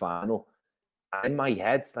get to the final. And in my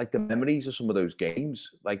head, like the memories of some of those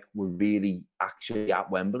games, like were really actually at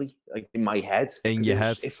Wembley, like in my head. In your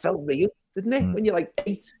head, it felt real, didn't it? When you're like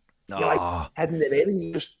 8. You're like heading it in and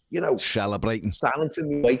you just, celebrating. Silencing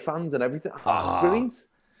the away fans and everything. Brilliant.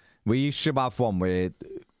 We used to have one where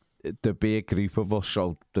there'd be a group of us,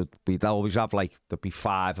 so we'd always have there'd be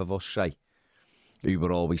 5 of us, say, who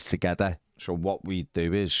were always together. So what we'd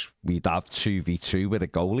do is we'd have 2v2 with a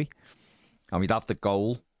goalie, and we'd have the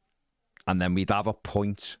goal, and then we'd have a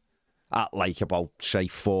point at about, say,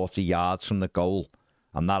 40 yards from the goal,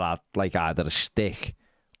 and that had either a stick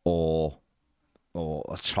or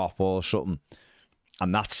a top or something,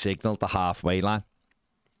 and that signalled the halfway line.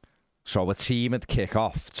 So a team would kick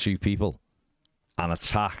off 2 people and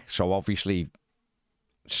attack. So obviously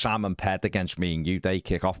Sam and Ped against me and you, they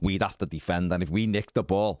kick off, we'd have to defend. And if we nicked the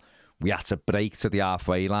ball, we had to break to the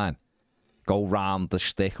halfway line, go round the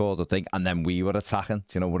stick or the thing, and then we were attacking.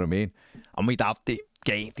 Do you know what I mean? And we'd have the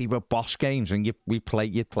game, they were boss games, and you'd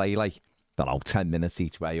play like, I don't know, 10 minutes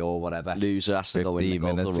each way or whatever. Loser has to go in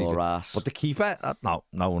and go for the raw ass. But the keeper, no,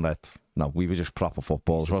 we were just proper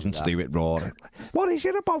footballers. It wasn't to do with raw. What is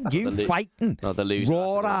it about you fighting? No, the loser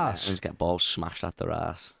raw ass. Just get balls smashed at their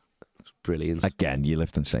ass. It's brilliant. Again, you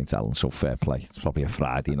lived in St. Helens, so fair play. It's probably a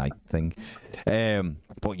Friday night thing.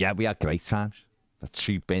 But yeah, we had great times. The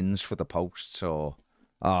 2 bins for the posts, so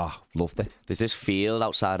loved it. There's this field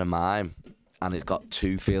outside of mine, and it's got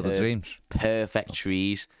 2 Field of Dreams. Perfect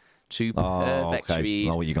trees. 2 perfect trees.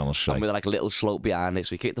 I know what you're gonna say. And with like a little slope behind it,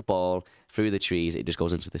 so we kick the ball through the trees, it just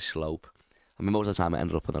goes into the slope. I mean, most of the time it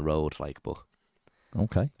ended up on the road, like, but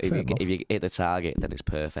okay. If you hit the target, then it's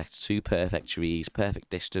perfect. 2 perfect trees, perfect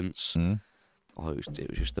distance. Oh, it was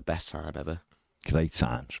just the best time ever. Great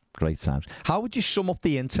times. How would you sum up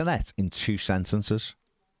the internet in 2 sentences?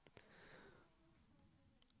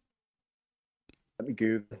 Let me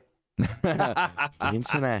Google. The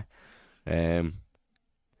internet. A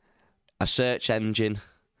search engine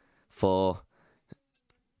for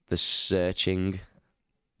the searching.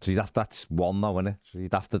 So that's one though, isn't it? So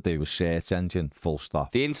you'd have to do a search engine, full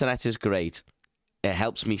stop. The internet is great. It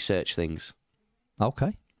helps me search things.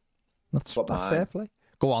 Okay. That's fair play.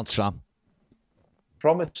 Go on, Sam.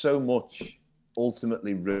 Promised so much,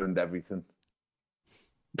 ultimately ruined everything.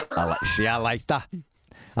 I like that.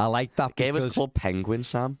 I like that. Gave us Club Penguin,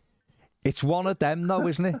 Sam. It's one of them, though,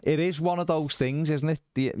 isn't it? It is one of those things, isn't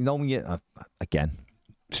it? Again,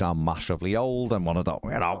 sound massively old and one of those,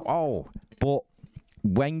 but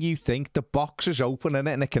when you think the box is open in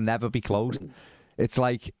it and it can never be closed, it's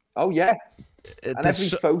like... Oh, yeah. And every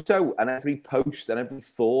photo and every post and every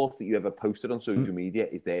thought that you ever posted on social media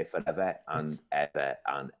is there forever and ever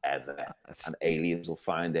and ever. And aliens will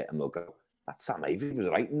find it and they'll go, that's Sam Avery was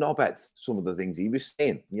right, knobhead. Some of the things he was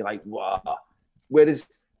saying. And you're like, wow. Whereas...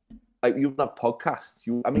 Like, you don't have podcasts.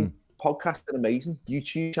 Podcasts are amazing.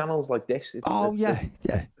 YouTube channels like this. It's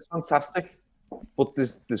fantastic. But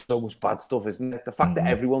there's so much bad stuff, isn't it? The fact that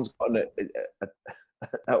everyone's got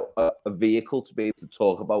a vehicle to be able to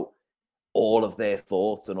talk about all of their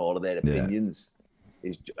thoughts and all of their opinions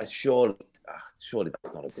is surely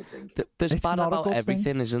that's not a good thing. There's bad about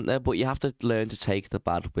everything, isn't there? But you have to learn to take the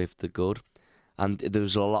bad with the good. And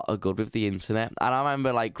there's a lot of good with the internet. And I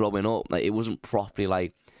remember, like, growing up, like, it wasn't properly,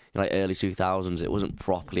 like early 2000s, it wasn't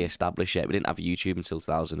properly established yet. We didn't have YouTube until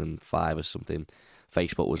 2005 or something.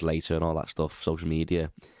 Facebook was later and all that stuff, social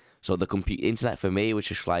media. So the internet for me was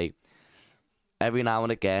just like, every now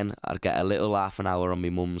and again, I'd get a little half an hour on my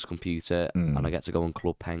mum's computer and I get to go on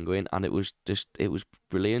Club Penguin, and it was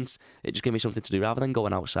brilliant. It just gave me something to do rather than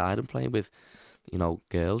going outside and playing with,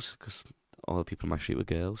 girls, because all the people in my street were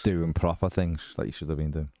girls. Doing proper things that you should have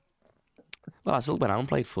been doing. Well, I still went out and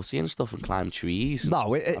played footy and stuff and climbed trees.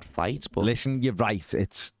 No, it fights. But listen, you're right.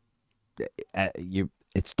 It's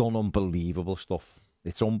done unbelievable stuff.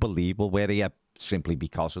 It's unbelievable. We're here simply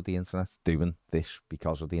because of the internet, doing this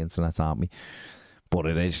because of the internet, aren't we? But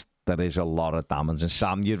there is a lot of damage. And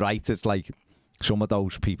Sam, you're right. It's like some of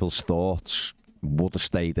those people's thoughts would have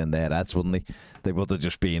stayed in their heads, wouldn't they? They would have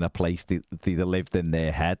just been a place they either lived in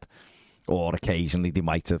their head, or occasionally they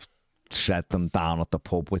might have said them down at the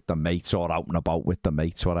pub with the mates or out and about with the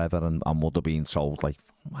mates, whatever, and would have been told, like,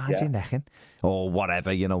 why are you necking? Or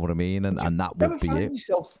whatever, you know what I mean? And that would be it.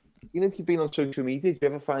 Yourself, if you've been on social media, do you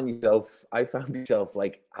ever find yourself, I found myself,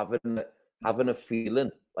 like, having a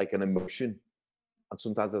feeling, like an emotion, and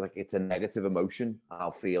sometimes it's a negative emotion, and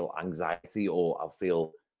I'll feel anxiety or I'll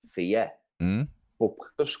feel fear. But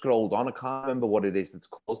because I've scrolled on, I can't remember what it is that's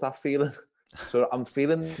caused that feeling. So I'm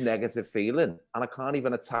feeling this negative feeling, and I can't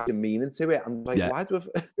even attach a meaning to it. I'm like, why do I...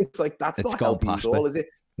 It's like, that's not helping at all, is it?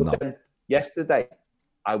 But then yesterday,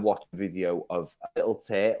 I watched a video of a little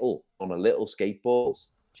turtle on a little skateboard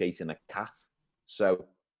chasing a cat. So,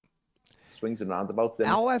 swings and roundabouts.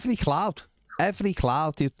 Every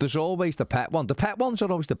cloud, there's always the pet one. The pet ones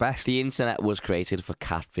are always the best. The internet was created for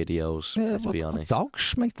cat videos, let's be honest.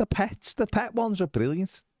 Dogs, mate, the pet ones are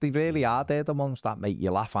brilliant. They really are. They're the ones that make you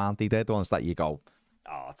laugh, aren't they? They're the ones that you go,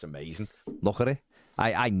 oh, it's amazing. Look at it.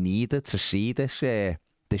 I needed to see this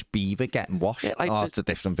beaver getting washed. Yeah, it's a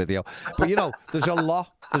different video. But, there's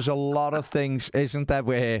a lot of things, isn't there,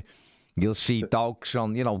 where you'll see dogs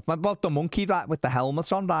on, about the monkey with the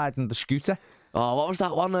helmet on riding the scooter. Oh, what was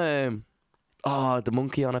that one? The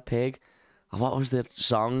monkey on a pig. What was the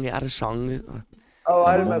song? It had a song. Oh,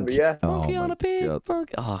 I remember, yeah. Monkey on a pig.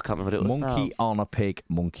 Monkey. Oh, I can't remember what it was Monkey on a pig.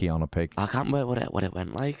 Monkey on a pig. I can't remember what it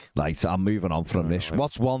went like. Right, I'm moving on from this.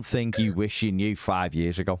 What's one thing you wish you knew 5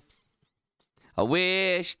 years ago? I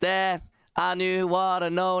wish that I knew what I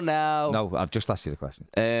know now. No, I've just asked you the question.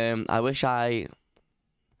 I wish I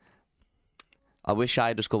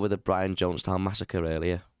discovered the Brian Jonestown massacre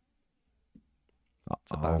earlier.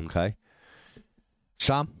 Okay.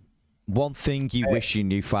 Sam, one thing you wish you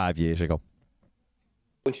knew 5 years ago?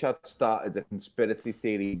 Wish I'd started a conspiracy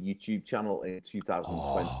theory YouTube channel in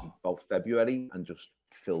 2020, about February, and just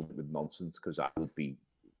filled it with nonsense, because I would be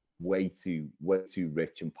way too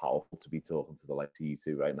rich and powerful to be talking to the likes of you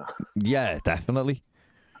two right now. Yeah, definitely.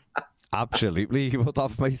 Absolutely, you would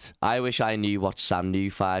have, mate. I wish I knew what Sam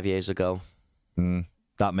knew 5 years ago.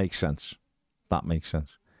 That makes sense. That makes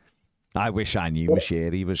sense. I wish I knew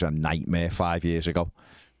Mashiri was a nightmare 5 years ago.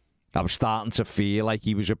 I was starting to feel like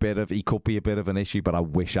he could be a bit of an issue, but I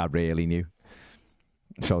wish I really knew,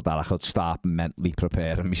 so that I could start mentally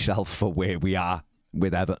preparing myself for where we are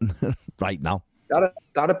with Everton right now.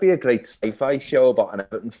 That'd be a great sci-fi show about an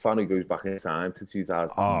Everton fan who goes back in time to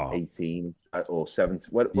 2018 or 17.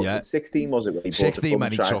 What 16 was it? When he 16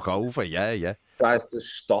 when he took over. Yeah. Tries to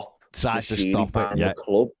stop it. Yeah. The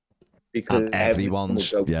club, because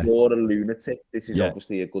everyone's will go, you're a lunatic. This is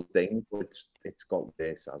obviously a good thing, but it's got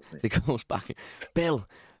this, hasn't it? He goes back. Bill,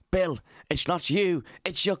 it's not you,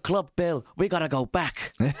 it's your club, Bill. We gotta go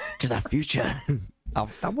back to the future.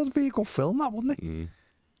 That would be a good film, that wouldn't it?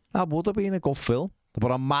 That would have been a good film.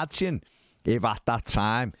 But imagine if at that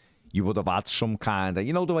time you would have had some kind of,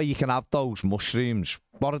 you know, the way you can have those mushrooms.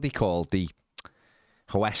 What are they called? The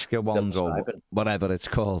Huesca ones or whatever it's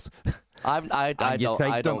called. I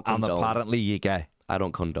don't condone. Apparently you get. I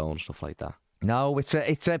don't condone stuff like that. No, it's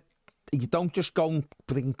a. You don't just go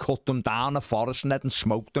and cut them down in the forest and then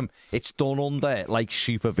smoke them. It's done under like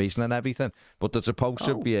supervision and everything. But they're supposed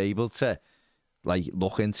to be able to like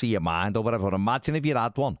look into your mind or whatever. Imagine if you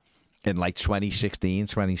had one in like 2016,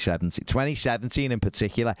 2017. 2017 in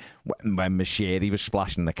particular, when Mashiri was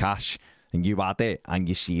splashing the cash and you had it and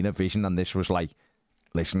you seen a vision and this was like,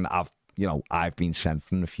 listen, I've been sent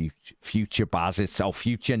from the future Baz. It's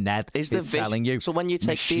future Ned. It's telling you. So when you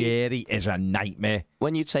take Mashiri is a nightmare.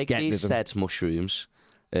 When you take these said mushrooms,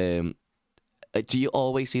 do you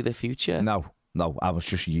always see the future? No, I was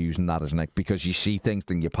just using that as because you see things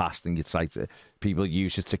in your past and you try to, people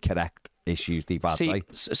use it to correct issues they've had. See,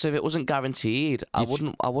 so if it wasn't guaranteed, I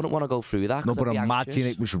wouldn't want to go through that. No, but imagine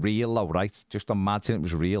it was real, though, right? Just imagine it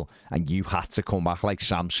was real, and you had to come back, like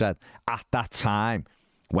Sam said, at that time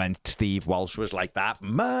when Steve Walsh was like that,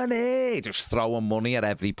 money, just throwing money at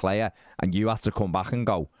every player, and you had to come back and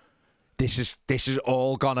go, this is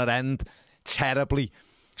all gonna end terribly.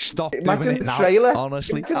 Stop doing it now. Trailer.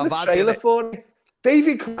 Honestly, imagine the trailer for it.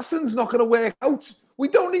 David Klassen's not going to work out. We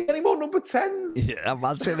don't need any more number 10s. Yeah,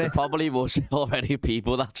 imagine it. Probably was already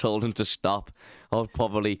people that told him to stop, or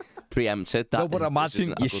probably preempted that. No, but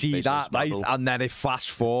imagine you see that, right? And then it fast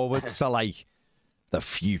forwards to like the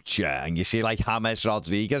future, and you see like James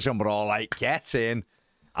Rodriguez, and we're all like, get in.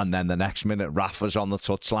 And then the next minute, Rafa's on the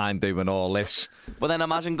touchline doing all this. But then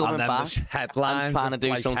imagine going back and trying to do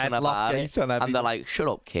like something about it. And they're like, shut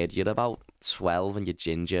up, kid. You're about 12 and you're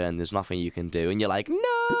ginger and there's nothing you can do. And you're like, no,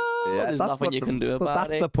 there's nothing you can do about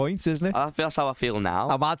it. That's the point, isn't it? That's how I feel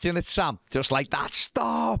now. Imagine it's Sam, just like that.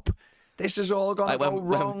 Stop. This is all going to go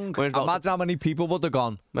wrong. Imagine how many people would have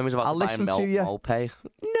gone. When was about to buy Molpay.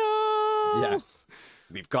 No. Yeah.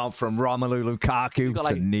 We've gone from Romelu Lukaku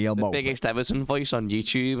to Neil Mope. The biggest Everton voice on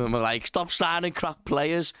YouTube, and we're like, stop signing crap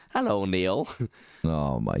players. Hello, Neil.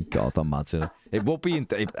 Oh, my God, imagine it. It would be...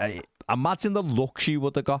 imagine the looks you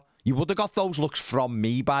would have got. You would have got those looks from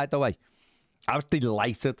me, by the way. I was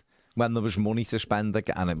delighted when there was money to spend,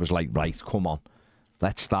 and it was like, right, come on.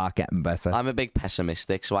 Let's start getting better. I'm a big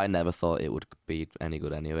pessimistic, so I never thought it would be any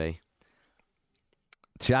good anyway.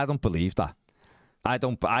 See, I don't believe that. I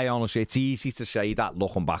honestly, it's easy to say that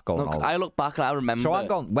looking back on. Look, I look back and I remember. So I'm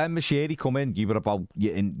gone. When Mashiri come in, you were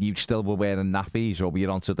you still were wearing nappies, or were you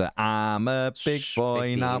onto the I'm a big boy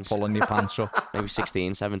 15, now, pulling your pants up? Maybe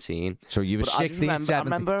 16, 17. So you were 16,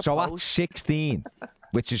 17. So at 16,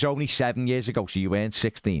 which is only 7 years ago, so you weren't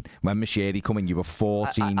 16. When Mashiri come in, you were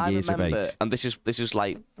 14 years of age. And this is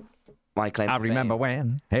like my claim. I remember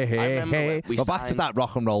when. Hey. Go back to that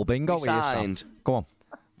rock and roll bingo. Go on.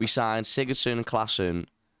 We signed Sigurdsson and Klassen,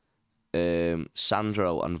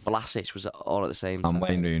 Sandro and Vlasic was all at the same time. And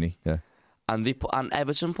Wayne Rooney, yeah. And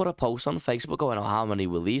Everton put a post on Facebook going, "Oh, how many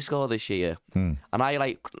will these score this year?" And I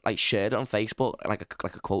like shared it on Facebook, like a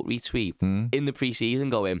quote retweet in the pre-season,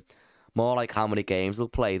 going, more like how many games they'll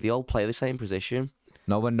play. They all play the ssame position.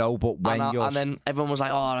 No one know, but when and then everyone was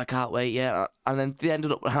like, "Oh, I can't wait!" Yeah, and then they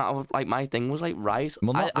ended up like my thing was like, right.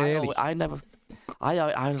 Well, not really. I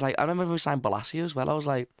was like, I remember when we signed Bolasie as well. I was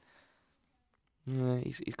like, yeah,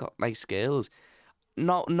 he's got nice skills.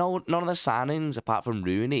 No, none of the signings apart from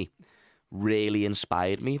Rooney really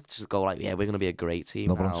inspired me to go like, yeah, we're going to be a great team.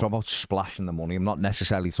 No, now. but I'm talking about splashing the money. I'm not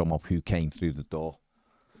necessarily talking about who came through the door.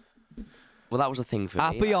 Well, that was the thing for me.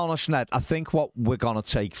 I'll be honest, Ned. I think what we're going to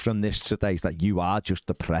take from this today is that you are just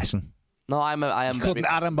depressing. No, I am. You couldn't,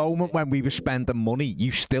 at a moment when we were spending money,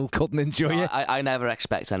 you still couldn't enjoy it. I never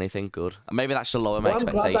expect anything good. Maybe that's to lower my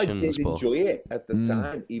expectations. I'm glad I did enjoy it at the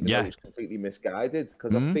time, even though it was completely misguided.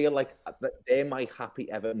 Because I feel like they're my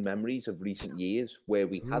happy Everton memories of recent years, where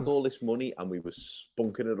we had all this money and we were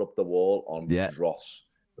spunking it up the wall on dross.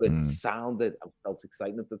 But it sounded and felt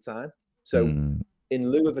exciting at the time. So in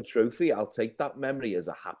lieu of a trophy, I'll take that memory as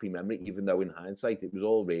a happy memory, even though in hindsight it was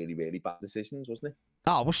all really, really bad decisions, wasn't it?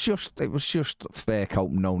 Oh, it was just fair coat,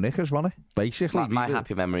 no knickers, wasn't it? Basically, my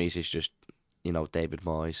happy memories is just, David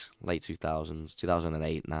Moyes, late 2000s,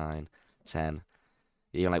 2008, 9, 10.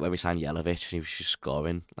 Even like when we signed Yelovich, he was just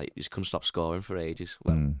scoring. Like, he just couldn't stop scoring for ages.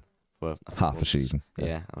 Well, for half a season.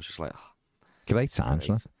 Yeah, I was just like, great times,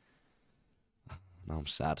 man. Now I'm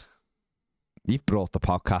sad. You've brought the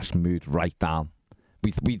podcast mood right down.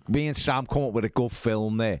 Me and Sam come up with a good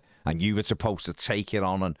film there, and you were supposed to take it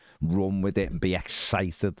on and run with it and be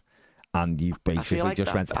excited. And you basically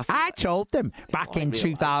just went, I told them back in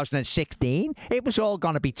 2016 it was all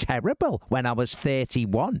going to be terrible when I was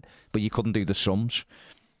 31, but you couldn't do the sums.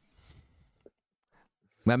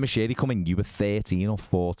 When Machete come in, you were 13 or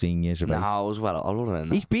 14 years of age. No, I was older than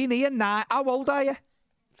that. He's been here now. How old are you?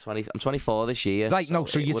 20. I'm 24 this year. Right,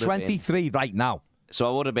 so you're 23 right now. So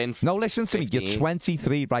I would have been. No, listen to 15. Me. You're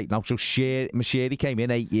 23 right now. So Machete came in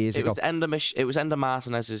 8 years ago. It was end of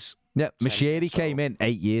Martinez's. Yeah, Machete came in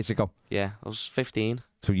 8 years ago. Yeah, I was 15.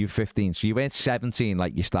 So you're 15. So you weren't 17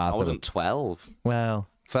 like you started. I wasn't 12. Well,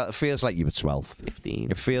 it feels like you were 12.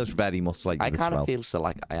 15. It feels very much like you were 12. I kind of feel still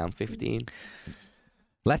like I am 15.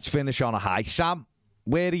 Let's finish on a high. Sam,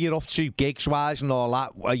 where are you up to gigs wise and all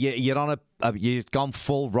that? You've gone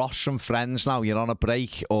full Ross from Friends now? You're on a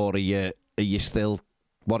break, or are you still?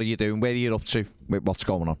 What are you doing? Where are you up to? What's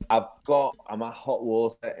going on? I'm at Hot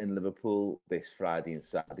Water in Liverpool this Friday and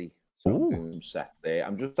Saturday. So I'm doing sets there.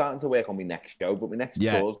 I'm just starting to work on my next show, but my next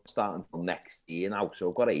tour's starting from next year now. So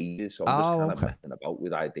I've got ages. So I'm just kind of messing about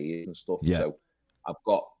with ideas and stuff. Yeah. So I've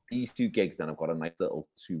got these 2 gigs, then I've got a nice little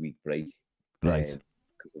 2-week break. Right.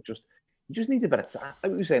 Because you just need a better time.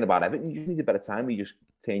 Like we were saying about Everton, you just need a better time where you just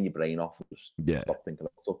turn your brain off and just stop thinking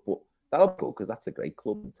about stuff. But that'll go because that's a great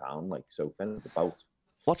club in town. Like, so then it's about.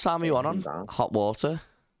 What time are you on Hot Water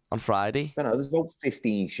on Friday? I don't know. There's about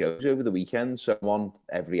 15 shows over the weekend. So I'm on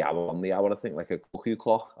every hour on the hour. I think like a cuckoo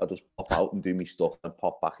clock. I'll just pop out and do my stuff and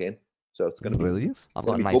pop back in. So it's going to be brilliant. I've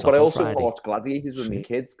got a night off But I also Friday. watch Gladiators with my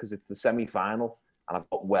kids because it's the semi-final, and I've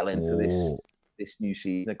got well into this new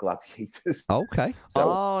season of Gladiators. Okay.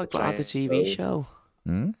 So Glad the TV show.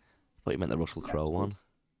 I thought you meant the Russell Crowe one.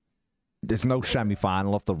 There's no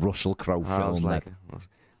semi-final of the Russell Crowe film. I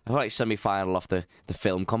thought like semi-final of the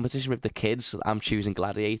film competition with the kids. I'm choosing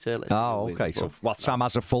Gladiator. Okay. So Sam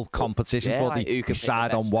has a full competition for the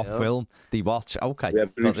decide on what film they watch. Okay. We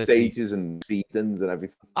have group stages and seasons and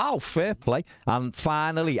everything. Oh, fair play. And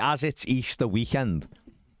finally, as it's Easter weekend,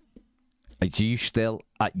 do you still,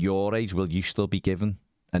 at your age, will you still be given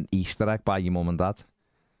an Easter egg by your mum and dad?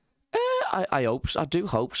 I hope so. I do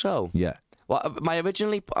hope so. Yeah. Well, my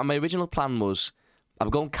original plan was I'm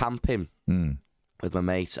going camping with my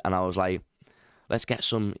mate, and I was like, let's get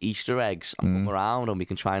some Easter eggs and put them around, and we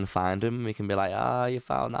can try and find them. We can be like, you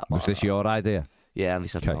found that. Was this your idea? Yeah, and they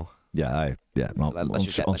said no. Yeah, let's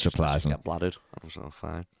just unsurprising. Get bladdered. I was like,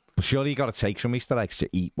 fine. But surely you got to take some Easter eggs to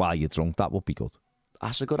eat while you're drunk. That would be good.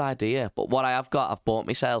 That's a good idea. But what I've bought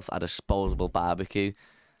myself a disposable barbecue.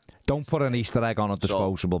 Don't put an Easter egg on a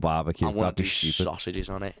disposable barbecue. I'm going to do sausages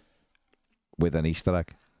on it. With an Easter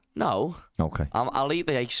egg? No. Okay. I'll eat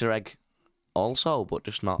the Easter egg also, but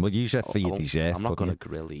just not. Well, use it for your dessert. I'm not going to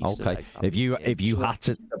grill the Easter egg. If you had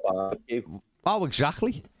to. Oh,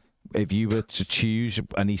 exactly. If you were to choose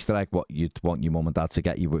an Easter egg, what you'd want your mum and dad to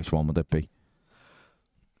get you, which one would it be?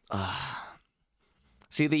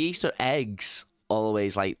 See, the Easter eggs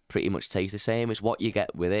always like pretty much taste the same. It's what you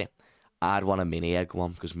get with it. I'd want a mini egg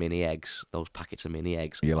one because mini eggs, those packets of mini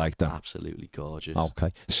eggs, you like them? Absolutely gorgeous.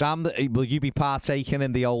 Okay, Sam, will you be partaking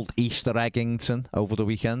in the old Easter Eggington over the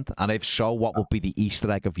weekend? And if so, what would be the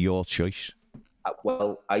Easter egg of your choice?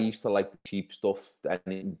 Well, I used to like the cheap stuff,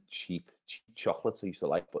 anything cheap cheap chocolates I used to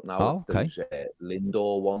like, but now it's those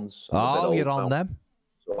Lindor ones. Oh, you're on them.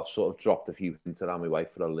 So I've sort of dropped a few hints around my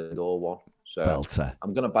wife for a Lindor one. So Belter.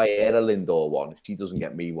 I'm going to buy her a Lindor one. If she doesn't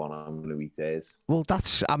get me one, I'm going to eat hers. Well,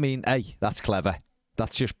 that's clever.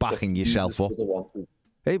 That's just backing yourself up.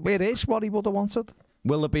 It is what he would have wanted.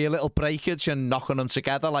 Will there be a little breakage and knocking them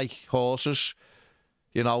together like horses?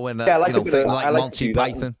 You know, in like Monty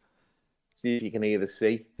Python. See if you can hear the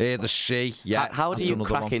sea. Hear the sea, yeah. How do you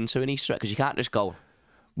crack into an Easter egg? Because you can't just go.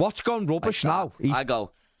 What's gone rubbish now? I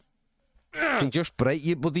go. They just break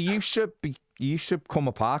you, but they used to come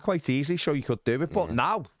apart quite easily, so you could do it. But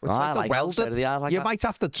now, it's like welded. You might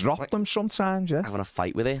have to drop them sometimes, yeah. Having a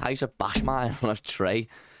fight with it. I used to bash mine on a tray.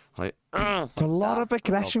 Like, there's a lot of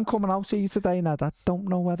aggression coming out of you today, Ned. I don't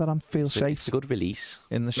know whether I feel safe. It's a good release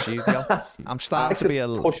in the studio. I'm starting to be a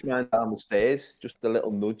push mine down the stairs, just a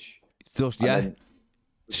little nudge. Just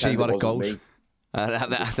see what it goes.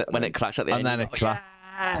 When it cracks at the end. And then it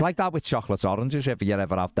cracks. Like that with chocolate oranges, if you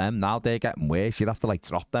ever have them. Now they're getting worse. You'd have to like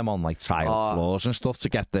drop them on like tile floors and stuff to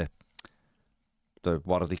get the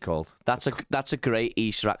what are they called? That's a great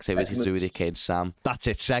Easter activity to do with your kids, Sam. That's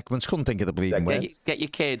it, segments. Couldn't think of the bleeding words. Get your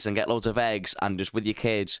kids and get loads of eggs, and just with your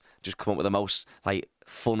kids, just come up with the most like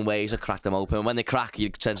fun ways to crack them open. And when they crack, you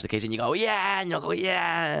turn to the kids and you go, yeah, and you'll go,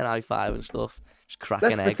 yeah, and high five and stuff. Just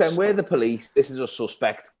cracking eggs. Let's pretend we're the police. This is a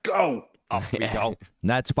suspect. Go! Off we go.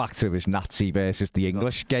 Ned's back to his Nazi versus the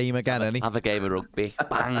English game again, isn't he? Have a game of rugby.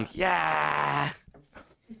 Bang. Yeah.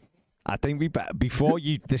 I think before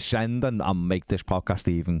you descend and make this podcast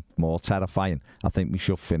even more terrifying, I think we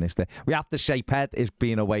should finish there. We have to say Ped is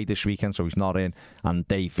being away this weekend, so he's not in. And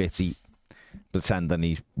Dave Vitti, pretending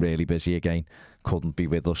he's really busy again, couldn't be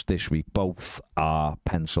with us this week. Both are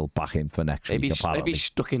penciled back in for next week, apparently. Maybe he's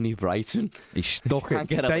stuck in New Brighton. He's stuck in.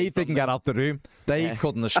 Dave didn't get out the room. Dave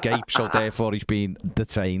couldn't escape, so therefore he's been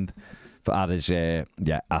detained. That is,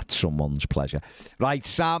 at someone's pleasure. Right,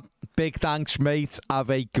 Sam, big thanks, mate.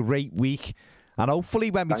 Have a great week. And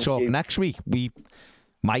hopefully when we talk next week, we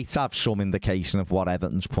might have some indication of what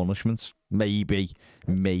Everton's punishment maybe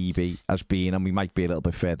has been, and we might be a little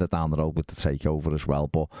bit further down the road with the takeover as well.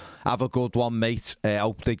 But have a good one, mate.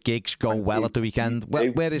 Hope the gigs go well at the weekend.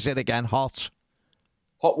 Where is it again? Hot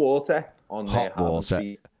Water on Harbin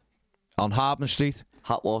Street. On Harbin Street.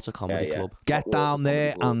 Hot Water Comedy Club. Get down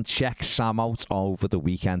there and check Sam out over the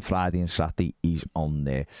weekend, Friday and Saturday. He's on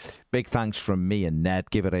there. Big thanks from me and Ned.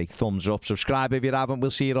 Give it a thumbs up. Subscribe if you haven't. We'll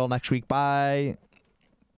see you all next week. Bye.